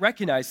they don't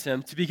recognize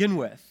him to begin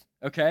with,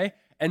 okay?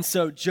 And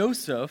so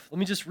Joseph, let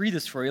me just read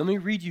this for you. Let me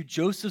read you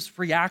Joseph's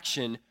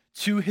reaction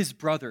to his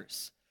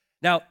brothers.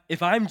 Now,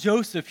 if I'm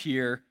Joseph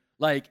here,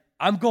 like,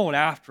 I'm going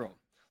after him.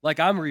 Like,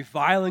 I'm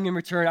reviling in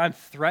return. I'm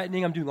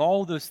threatening. I'm doing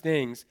all of those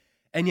things.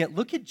 And yet,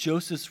 look at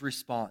Joseph's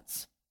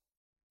response.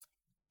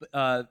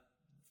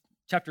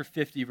 Chapter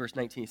 50, verse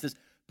 19. It says,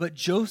 "But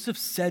Joseph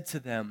said to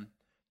them,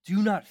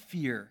 'Do not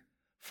fear,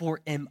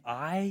 for am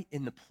I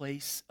in the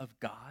place of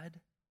God?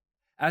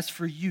 As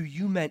for you,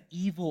 you meant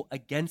evil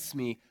against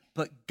me,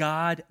 but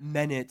God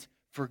meant it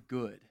for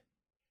good.'"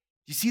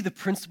 Do you see the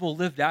principle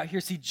lived out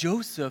here? See,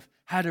 Joseph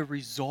had a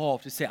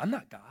resolve to say, I'm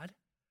not God.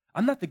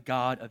 I'm not the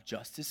God of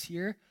justice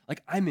here.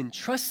 Like, I'm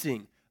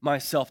entrusting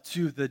myself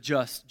to the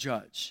just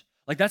judge.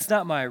 Like, that's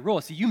not my role.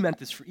 See, you meant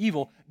this for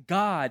evil.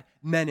 God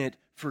meant it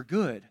for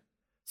good.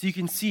 So you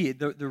can see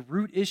the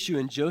root issue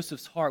in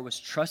Joseph's heart was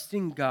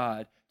trusting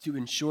God to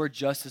ensure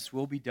justice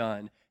will be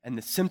done. And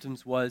the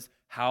symptoms was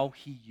how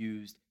he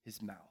used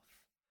his mouth.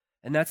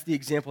 And that's the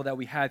example that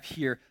we have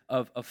here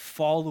of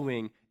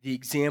following the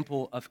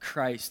example of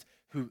Christ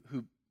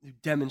who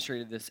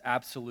demonstrated this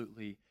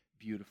absolutely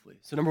beautifully.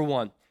 So number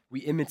one, we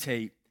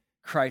imitate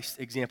Christ's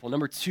example.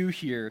 Number two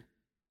here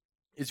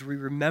is we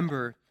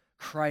remember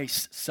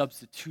Christ's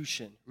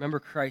substitution. Remember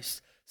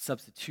Christ's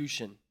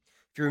substitution.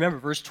 If you remember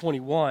verse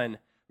 21,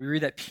 we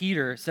read that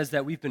Peter says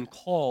that we've been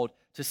called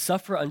to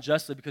suffer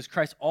unjustly because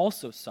Christ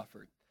also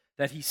suffered.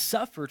 That he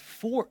suffered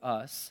for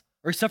us,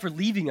 or he suffered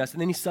leaving us,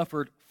 and then he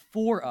suffered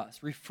for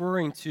us,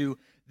 referring to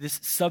this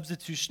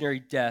substitutionary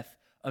death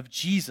of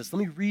Jesus. Let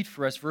me read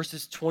for us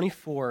verses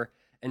 24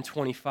 and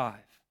 25.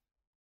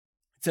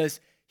 It says,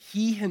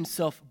 "He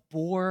himself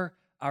bore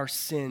our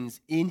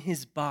sins in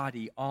his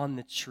body on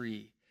the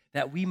tree,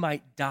 that we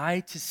might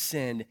die to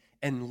sin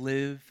and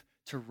live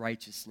to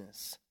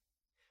righteousness.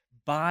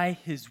 By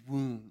his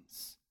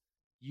wounds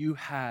you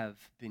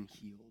have been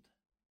healed.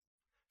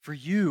 For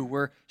you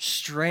were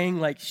straying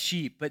like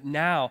sheep, but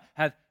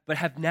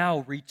have now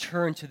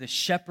returned to the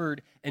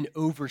shepherd and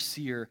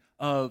overseer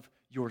of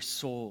your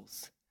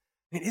souls."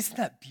 I mean, isn't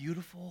that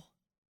beautiful?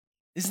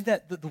 Isn't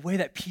that the way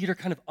that Peter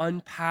kind of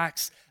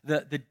unpacks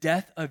the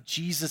death of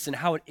Jesus and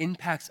how it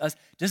impacts us?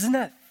 Doesn't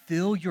that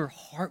fill your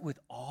heart with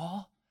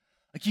awe?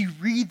 Like, you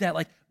read that,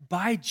 like,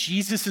 by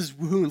Jesus'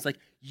 wounds, like,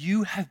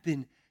 you've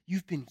been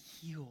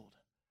healed.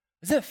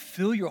 Doesn't that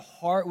fill your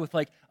heart with,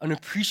 like, an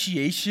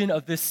appreciation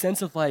of this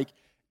sense of, like,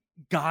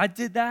 God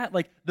did that?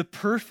 Like, the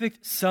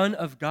perfect Son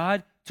of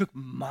God took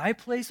my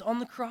place on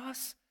the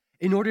cross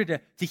in order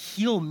to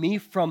heal me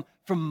from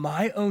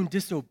my own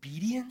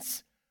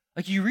disobedience?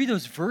 Like, you read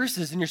those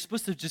verses and you're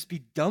supposed to just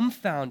be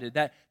dumbfounded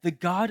that the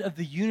God of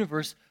the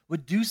universe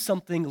would do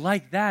something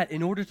like that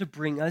in order to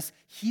bring us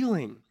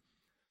healing.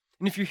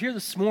 And if you're here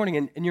this morning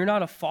and you're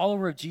not a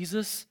follower of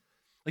Jesus,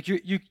 like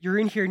you're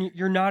in here and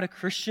you're not a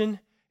Christian,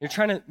 you're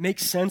trying to make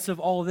sense of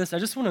all of this, I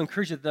just want to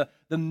encourage you that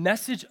the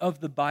message of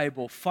the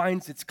Bible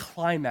finds its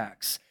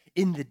climax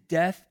in the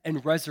death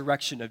and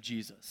resurrection of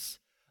Jesus.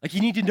 Like,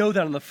 you need to know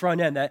that on the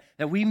front end,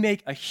 that we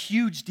make a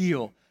huge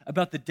deal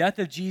about the death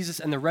of Jesus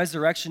and the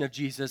resurrection of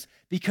Jesus,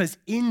 because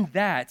in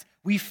that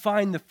we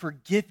find the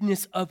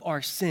forgiveness of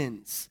our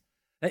sins.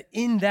 That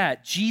in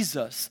that,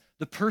 Jesus,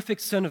 the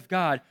perfect Son of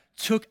God,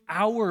 took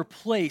our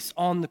place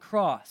on the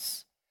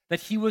cross.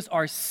 That he was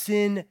our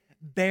sin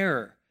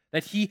bearer.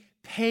 That he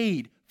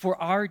paid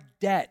for our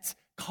debt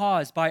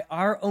caused by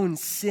our own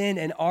sin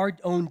and our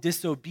own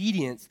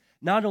disobedience.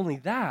 Not only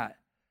that,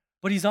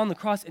 but he's on the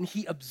cross and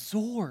he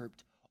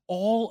absorbed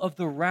all of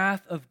the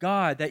wrath of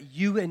God that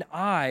you and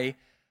I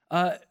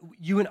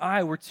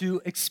were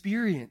to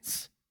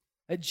experience.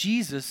 That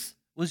Jesus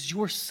was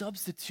your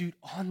substitute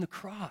on the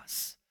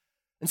cross.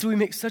 And so we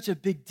make such a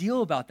big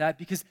deal about that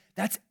because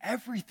that's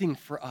everything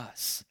for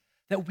us.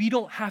 That we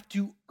don't have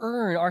to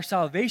earn our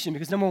salvation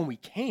because, number one, we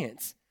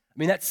can't. I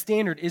mean, that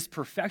standard is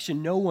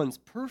perfection. No one's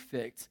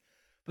perfect.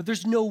 But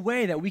there's no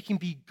way that we can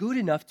be good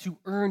enough to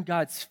earn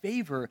God's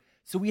favor.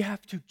 So we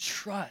have to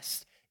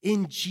trust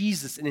in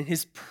Jesus and in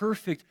his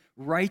perfect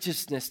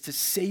righteousness to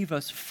save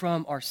us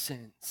from our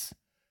sins.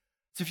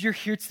 So if you're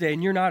here today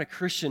and you're not a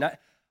Christian, I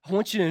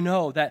want you to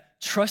know that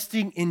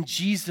trusting in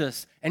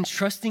Jesus and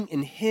trusting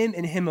in him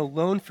and him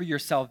alone for your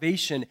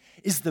salvation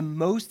is the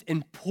most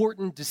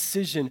important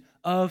decision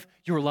of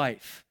your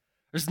life.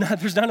 There's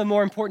not a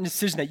more important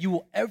decision that you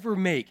will ever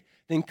make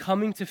than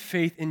coming to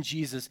faith in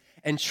Jesus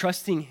and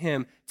trusting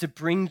him to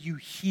bring you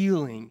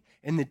healing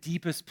in the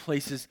deepest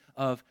places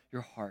of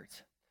your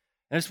heart.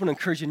 And I just want to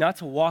encourage you not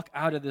to walk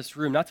out of this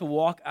room, not to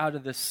walk out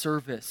of this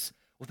service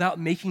without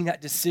making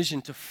that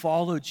decision to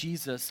follow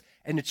Jesus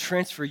and to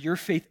transfer your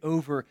faith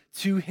over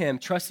to him,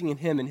 trusting in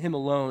him and him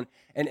alone.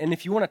 And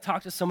if you want to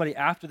talk to somebody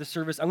after the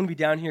service, I'm going to be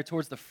down here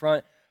towards the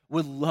front.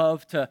 Would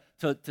love to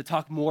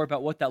talk more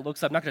about what that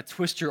looks like. I'm not going to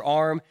twist your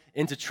arm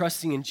into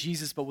trusting in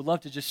Jesus, but would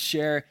love to just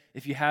share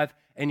if you have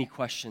any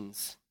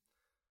questions.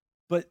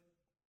 But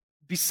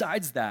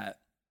besides that,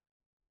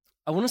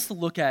 I want us to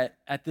look at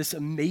this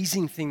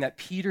amazing thing that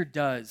Peter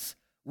does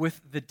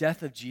with the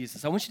death of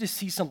Jesus. I want you to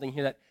see something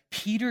here that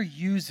Peter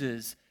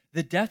uses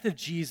the death of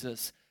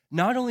Jesus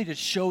not only to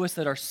show us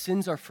that our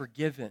sins are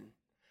forgiven,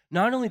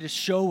 not only to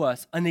show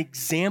us an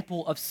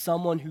example of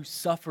someone who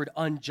suffered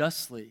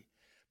unjustly,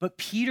 but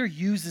Peter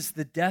uses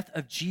the death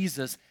of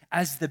Jesus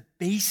as the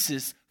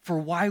basis for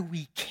why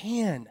we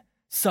can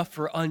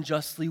suffer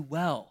unjustly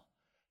well.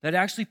 That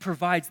actually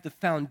provides the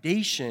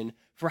foundation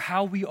for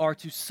how we are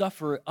to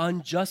suffer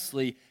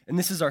unjustly. And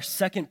this is our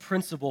second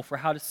principle for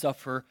how to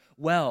suffer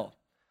well.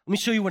 Let me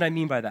show you what I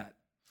mean by that.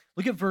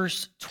 Look at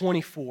verse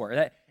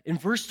 24. In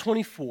verse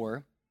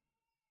 24,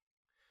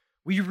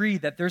 we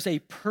read that there's a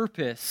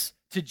purpose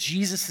to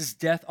Jesus'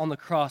 death on the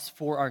cross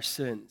for our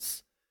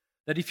sins.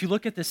 That if you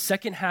look at the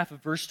second half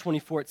of verse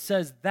 24, it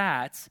says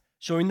that,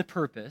 showing the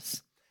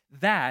purpose,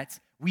 that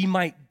we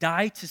might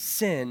die to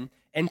sin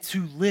and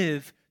to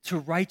live to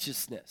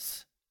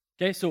righteousness.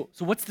 Okay, so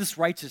what's this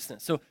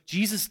righteousness? So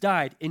Jesus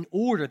died in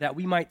order that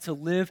we might to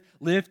live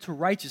to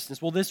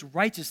righteousness. Well, this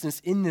righteousness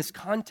in this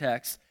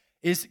context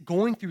is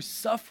going through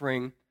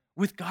suffering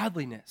with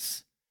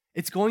godliness.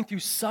 It's going through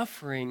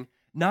suffering,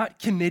 not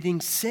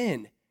committing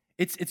sin.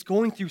 It's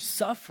going through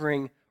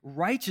suffering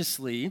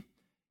righteously,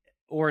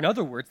 or in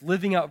other words,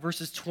 living out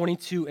verses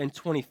 22 and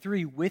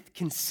 23 with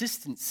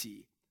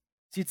consistency.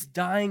 See, it's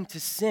dying to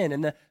sin,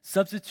 and the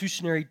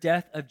substitutionary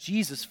death of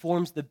Jesus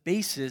forms the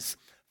basis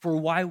for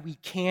why we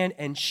can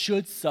and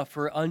should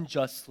suffer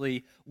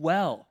unjustly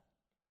well.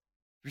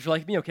 If you're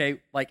like me, okay,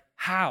 like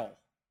how?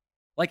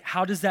 Like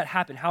how does that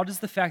happen? How does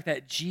the fact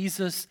that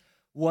Jesus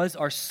was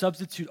our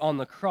substitute on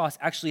the cross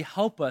actually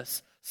help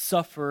us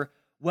suffer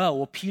well?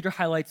 Well, Peter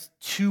highlights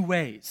two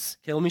ways.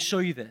 Okay, let me show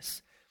you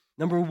this.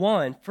 Number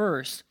one,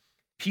 first,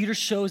 Peter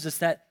shows us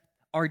that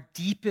our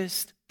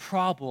deepest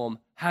problem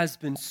has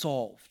been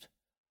solved.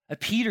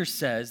 Peter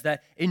says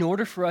that in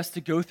order for us to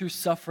go through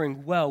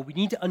suffering well, we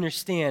need to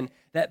understand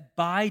that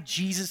by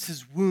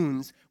Jesus'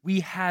 wounds,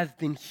 we have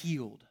been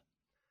healed.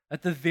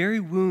 That the very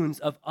wounds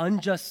of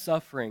unjust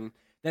suffering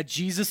that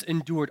Jesus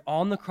endured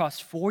on the cross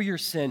for your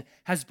sin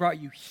has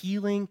brought you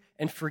healing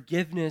and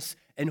forgiveness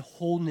and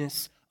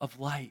wholeness of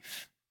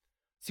life.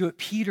 See, what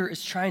Peter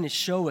is trying to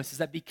show us is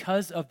that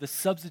because of the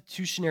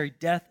substitutionary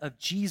death of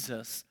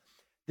Jesus,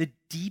 the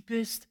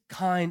deepest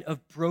kind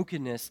of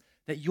brokenness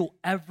that you'll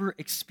ever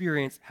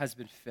experience has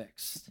been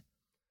fixed.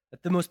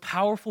 That the most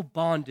powerful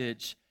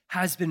bondage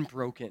has been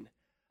broken.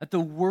 That the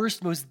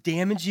worst, most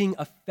damaging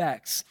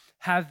effects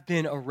have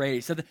been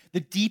erased. That the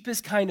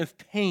deepest kind of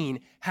pain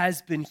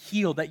has been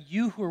healed. That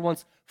you who were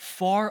once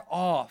far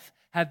off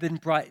have been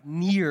brought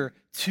near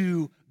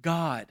to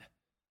God.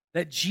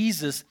 That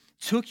Jesus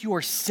took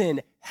your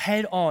sin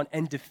head on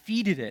and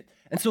defeated it.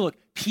 And so look,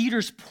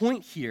 Peter's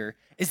point here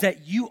is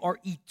that you are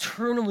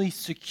eternally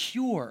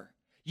secure.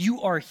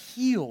 You are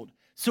healed.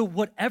 So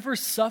whatever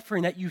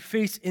suffering that you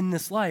face in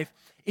this life,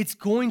 it's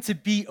going to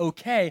be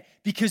okay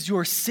because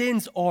your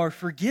sins are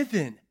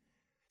forgiven.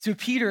 So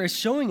Peter is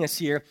showing us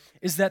here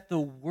is that the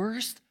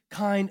worst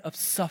kind of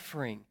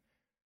suffering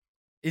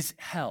is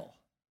hell.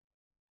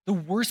 The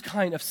worst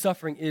kind of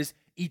suffering is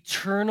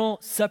eternal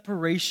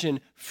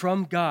separation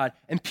from God.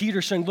 And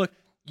Peter's saying, look,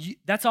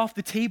 that's off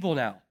the table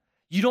now.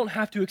 You don't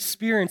have to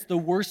experience the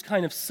worst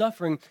kind of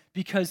suffering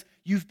because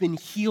you've been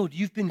healed.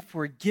 You've been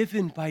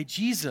forgiven by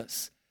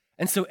Jesus.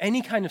 And so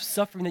any kind of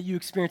suffering that you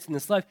experience in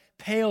this life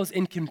pales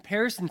in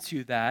comparison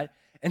to that.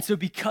 And so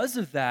because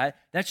of that,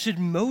 that should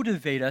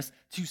motivate us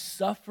to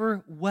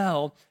suffer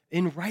well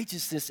in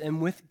righteousness and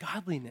with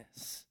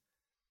godliness.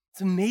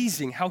 It's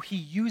amazing how he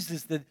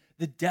uses the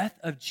death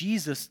of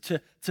Jesus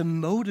to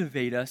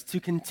motivate us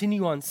to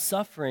continue on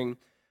suffering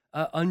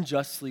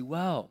unjustly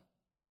well.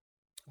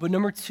 But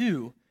number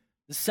two,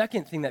 the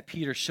second thing that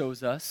Peter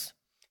shows us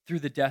through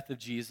the death of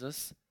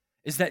Jesus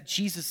is that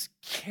Jesus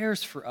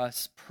cares for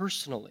us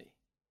personally.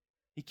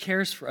 He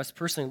cares for us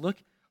personally.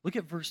 Look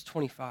at verse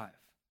 25. It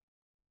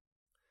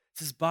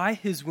says, by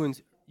his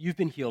wounds you've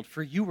been healed,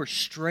 for you were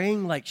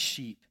straying like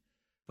sheep,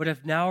 but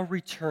have now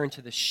returned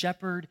to the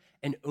shepherd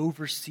and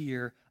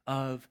overseer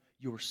of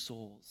your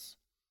souls.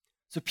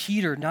 So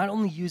Peter not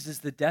only uses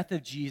the death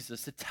of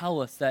Jesus to tell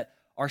us that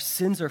our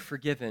sins are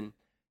forgiven,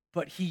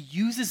 but he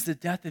uses the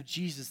death of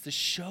Jesus to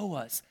show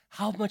us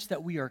how much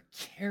that we are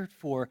cared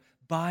for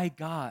by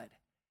God.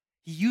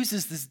 He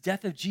uses this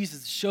death of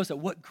Jesus to show us at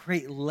what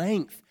great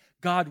length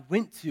God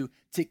went to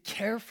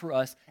care for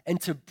us and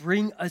to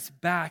bring us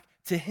back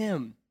to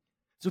him.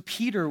 So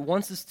Peter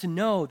wants us to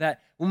know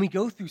that when we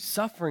go through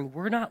suffering,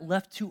 we're not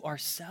left to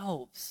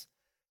ourselves,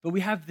 but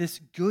we have this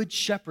good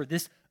shepherd,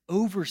 this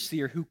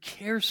overseer who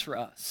cares for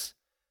us.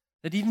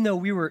 That even though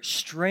we were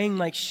straying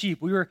like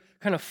sheep, we were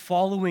kind of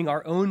following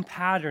our own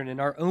pattern and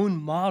our own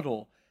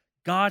model,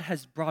 God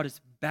has brought us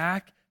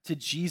back to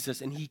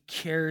Jesus and he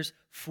cares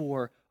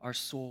for our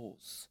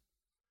souls.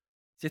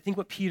 See, I think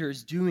what Peter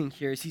is doing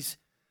here is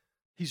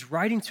he's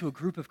writing to a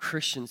group of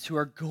Christians who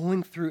are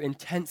going through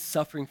intense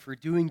suffering for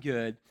doing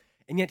good,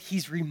 and yet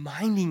he's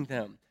reminding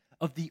them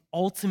of the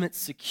ultimate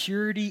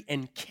security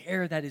and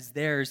care that is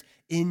theirs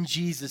in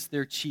Jesus,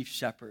 their chief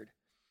shepherd.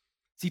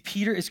 See,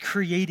 Peter is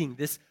creating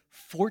this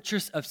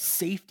fortress of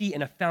safety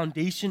and a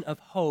foundation of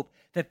hope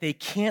that they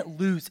can't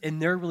lose in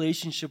their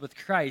relationship with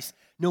Christ,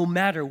 no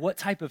matter what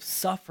type of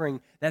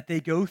suffering that they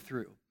go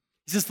through.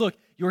 He says, look,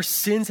 your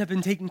sins have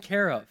been taken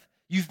care of.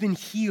 You've been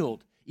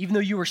healed. Even though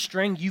you were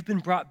straying, you've been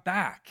brought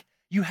back.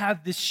 You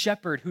have this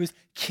shepherd who is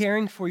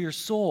caring for your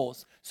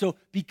souls. So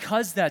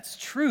because that's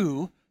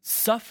true,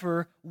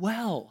 suffer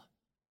well.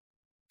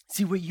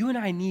 See, what you and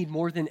I need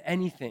more than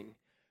anything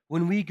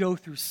when we go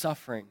through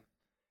suffering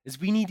is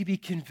we need to be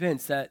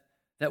convinced that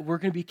we're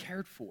going to be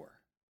cared for.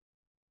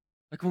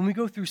 Like when we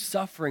go through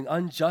suffering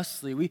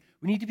unjustly, we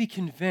need to be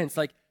convinced,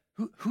 like,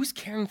 who's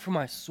caring for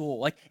my soul?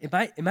 Like,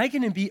 am I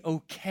going to be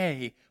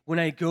okay when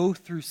I go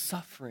through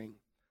suffering?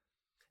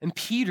 And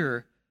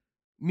Peter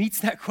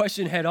meets that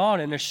question head on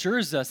and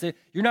assures us that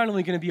you're not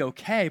only going to be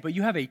okay, but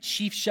you have a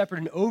chief shepherd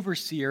and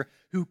overseer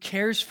who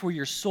cares for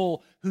your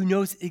soul, who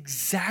knows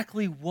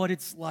exactly what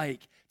it's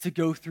like to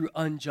go through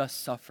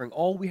unjust suffering.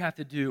 All we have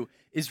to do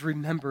is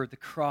remember the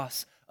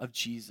cross of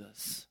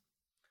Jesus.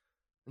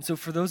 And so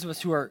for those of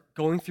us who are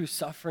going through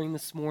suffering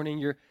this morning,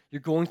 you're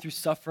going through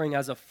suffering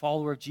as a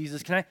follower of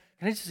Jesus, can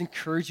I just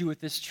encourage you with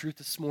this truth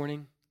this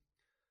morning?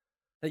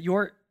 That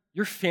your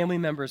family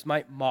members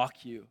might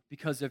mock you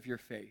because of your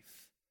faith.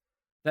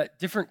 That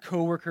different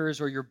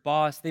coworkers or your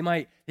boss, they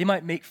might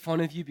make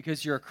fun of you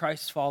because you're a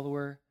Christ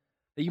follower.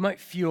 That you might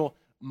feel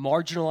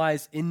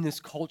marginalized in this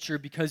culture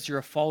because you're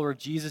a follower of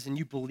Jesus and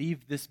you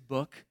believe this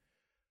book.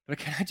 But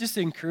can I just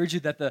encourage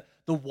you that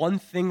the one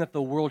thing that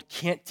the world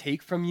can't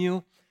take from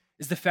you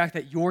is the fact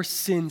that your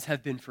sins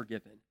have been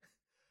forgiven.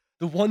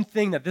 The one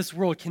thing that this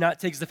world cannot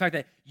take is the fact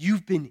that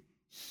you've been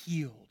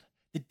healed.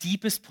 The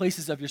deepest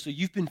places of your soul,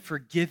 you've been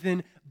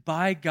forgiven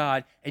by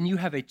God, and you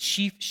have a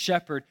chief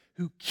shepherd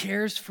who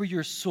cares for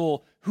your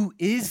soul, who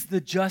is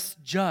the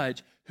just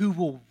judge, who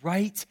will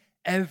right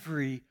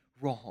every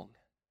wrong.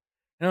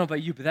 I don't know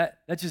about you, but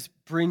that just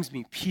brings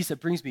me peace.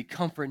 It brings me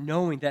comfort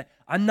knowing that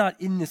I'm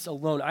not in this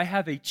alone. I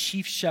have a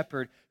chief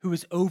shepherd who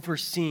is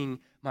overseeing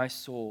my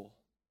soul.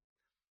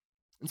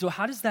 And so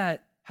how does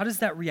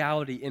that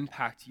reality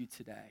impact you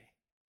today?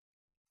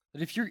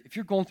 That if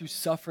you're going through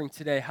suffering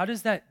today, how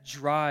does that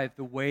drive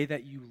the way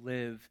that you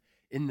live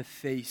in the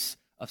face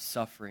of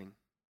suffering?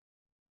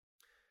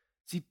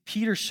 See,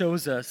 Peter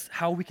shows us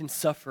how we can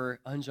suffer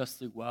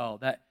unjustly well.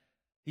 That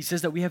he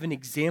says that we have an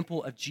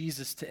example of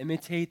Jesus to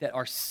imitate, that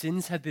our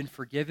sins have been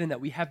forgiven,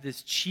 that we have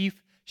this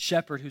chief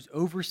shepherd who's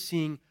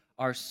overseeing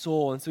our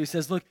soul. And so he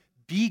says, look,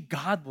 be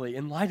godly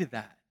in light of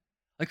that.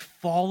 Like,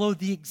 follow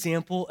the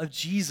example of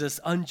Jesus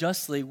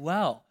unjustly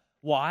well.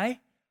 Why?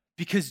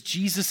 Because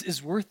Jesus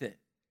is worth it.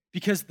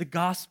 Because the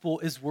gospel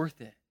is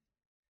worth it.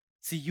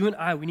 See, you and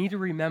I, we need to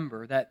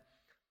remember that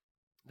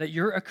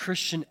you're a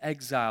Christian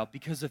exile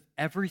because of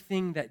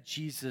everything that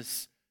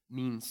Jesus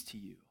means to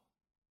you.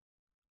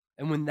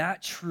 And when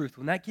that truth,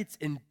 when that gets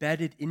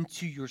embedded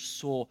into your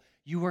soul,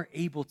 you are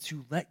able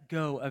to let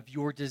go of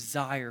your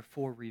desire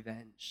for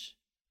revenge.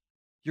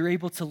 You're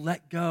able to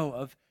let go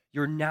of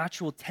your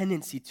natural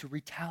tendency to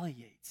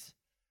retaliate.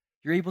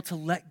 You're able to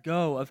let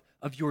go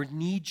of your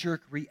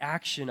knee-jerk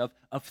reaction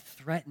of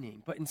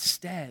threatening, but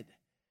instead,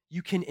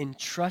 you can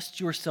entrust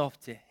yourself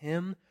to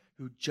him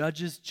who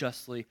judges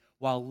justly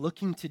while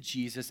looking to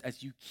Jesus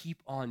as you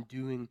keep on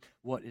doing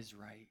what is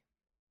right.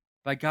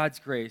 By God's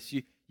grace,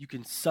 you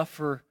can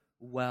suffer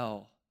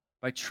well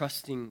by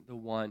trusting the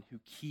one who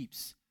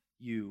keeps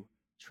you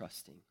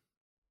trusting.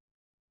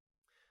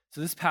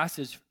 So this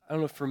passage, I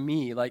don't know, for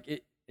me, like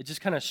it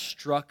just kind of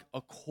struck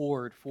a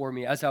chord for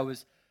me as I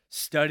was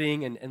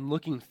studying and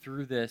looking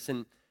through this.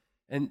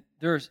 And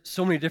there's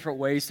so many different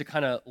ways to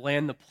kind of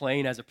land the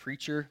plane as a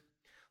preacher.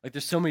 Like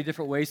there's so many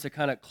different ways to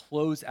kind of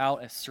close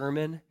out a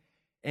sermon.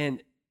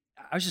 And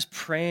I was just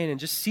praying and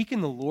just seeking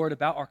the Lord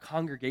about our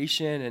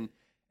congregation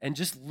and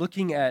just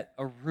looking at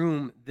a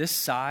room this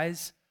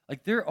size.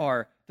 Like there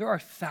are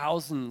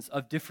thousands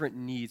of different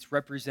needs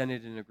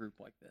represented in a group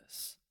like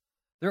this.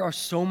 There are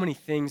so many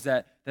things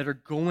that are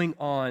going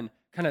on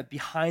kind of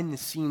behind the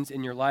scenes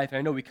in your life. And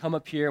I know we come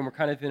up here and we're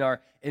kind of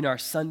in our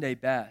Sunday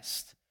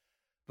best,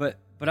 but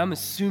I'm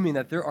assuming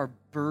that there are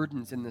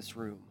burdens in this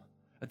room.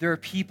 That there are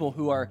people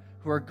who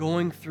are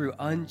going through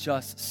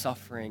unjust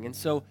suffering. And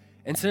so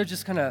instead of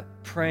just kind of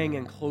praying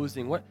and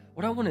closing, what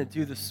I want to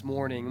do this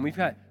morning, and we've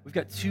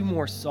got two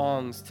more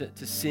songs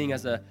to sing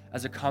as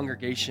a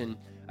congregation.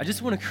 I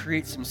just want to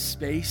create some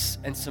space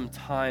and some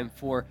time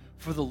for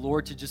the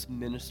Lord to just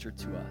minister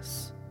to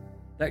us.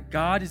 That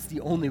God is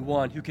the only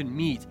one who can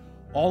meet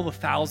all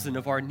 1,000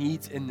 of our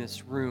needs in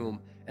this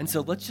room. And so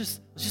let's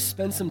just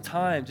spend some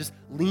time just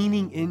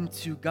leaning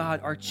into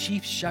God, our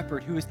chief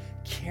shepherd, who is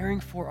caring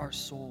for our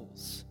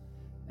souls.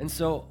 And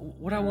so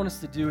what I want us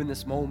to do in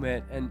this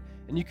moment, and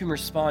you can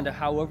respond to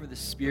however the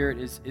Spirit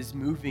is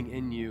moving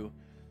in you,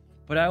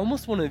 but I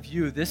almost want to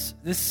view this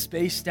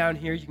space down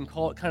here, you can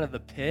call it kind of the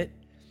pit.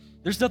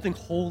 There's nothing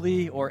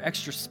holy or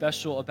extra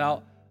special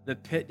about the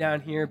pit down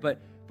here, but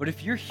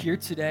if you're here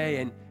today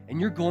and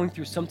and you're going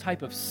through some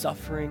type of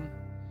suffering,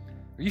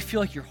 or you feel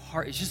like your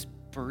heart is just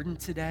burdened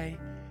today,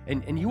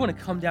 and you want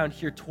to come down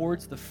here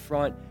towards the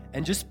front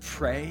and just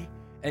pray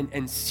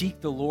and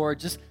seek the Lord,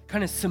 just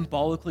kind of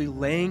symbolically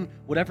laying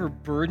whatever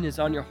burden is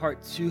on your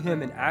heart to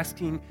him and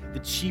asking the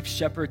chief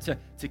shepherd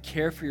to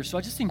care for you. So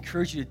I just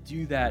encourage you to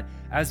do that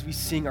as we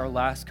sing our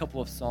last couple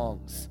of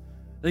songs.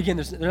 Again,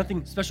 there's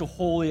nothing special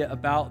holy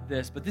about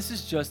this, but this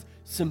is just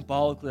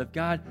symbolically of,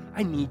 God,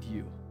 I need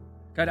you.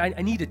 God,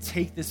 I need to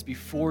take this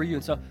before you.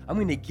 And so I'm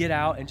going to get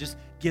out and just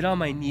get on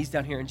my knees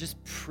down here and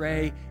just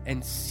pray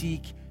and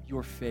seek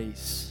your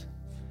face.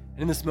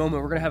 And in this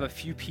moment, we're going to have a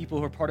few people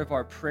who are part of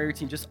our prayer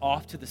team just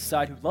off to the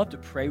side who'd love to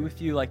pray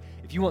with you. Like,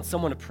 if you want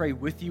someone to pray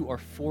with you or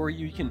for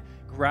you, you can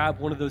grab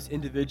one of those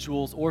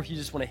individuals, or if you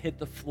just want to hit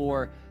the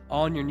floor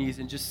on your knees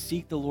and just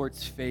seek the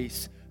Lord's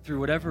face through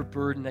whatever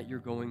burden that you're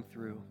going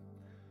through.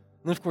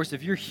 And of course,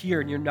 if you're here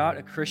and you're not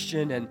a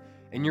Christian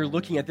and you're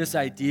looking at this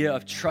idea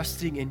of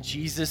trusting in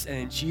Jesus and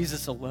in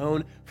Jesus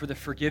alone for the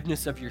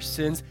forgiveness of your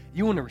sins,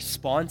 you want to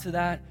respond to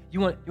that. You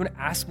want to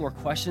ask more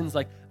questions,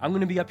 like, I'm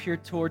going to be up here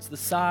towards the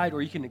side,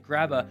 or you can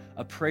grab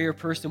a prayer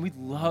person. We'd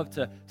love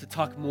to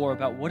talk more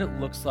about what it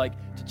looks like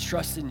to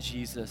trust in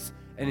Jesus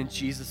and in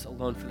Jesus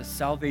alone for the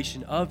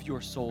salvation of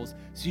your souls,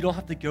 so you don't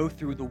have to go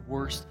through the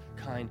worst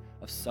kind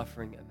of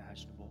suffering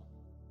imaginable.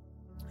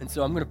 And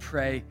so I'm going to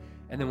pray.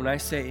 And then when I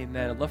say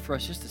amen, I'd love for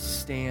us just to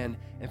stand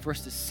and for us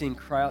to sing,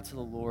 cry out to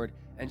the Lord,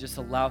 and just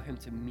allow him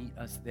to meet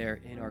us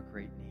there in our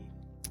great need.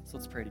 So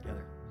let's pray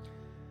together.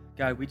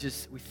 God, we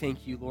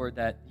thank you, Lord,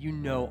 that you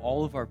know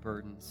all of our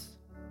burdens.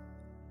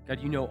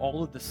 God, you know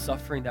all of the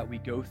suffering that we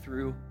go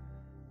through.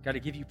 God, I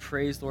give you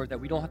praise, Lord, that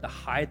we don't have to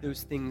hide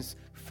those things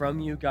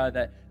from you, God,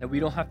 that we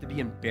don't have to be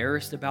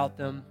embarrassed about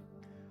them.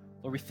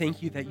 Lord, we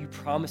thank you that you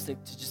promised to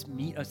just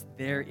meet us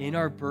there in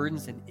our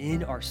burdens and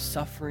in our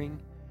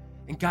suffering.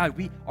 And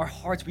God, our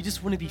hearts, we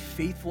just want to be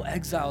faithful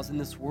exiles in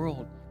this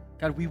world.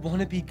 God, we want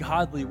to be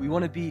godly. We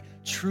want to be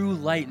true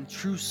light and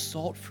true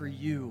salt for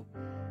you.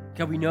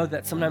 God, we know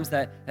that sometimes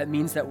that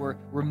means that we're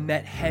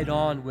met head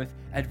on with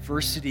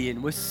adversity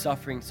and with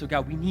suffering. So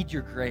God, we need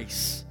your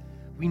grace.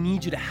 We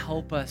need you to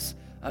help us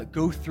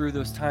go through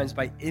those times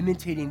by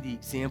imitating the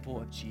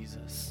example of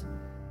Jesus.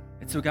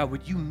 And so God,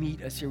 would you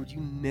meet us here? Would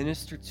you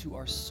minister to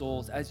our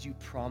souls as you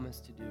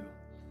promised to do?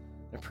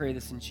 I pray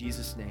this in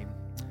Jesus' name.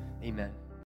 Amen.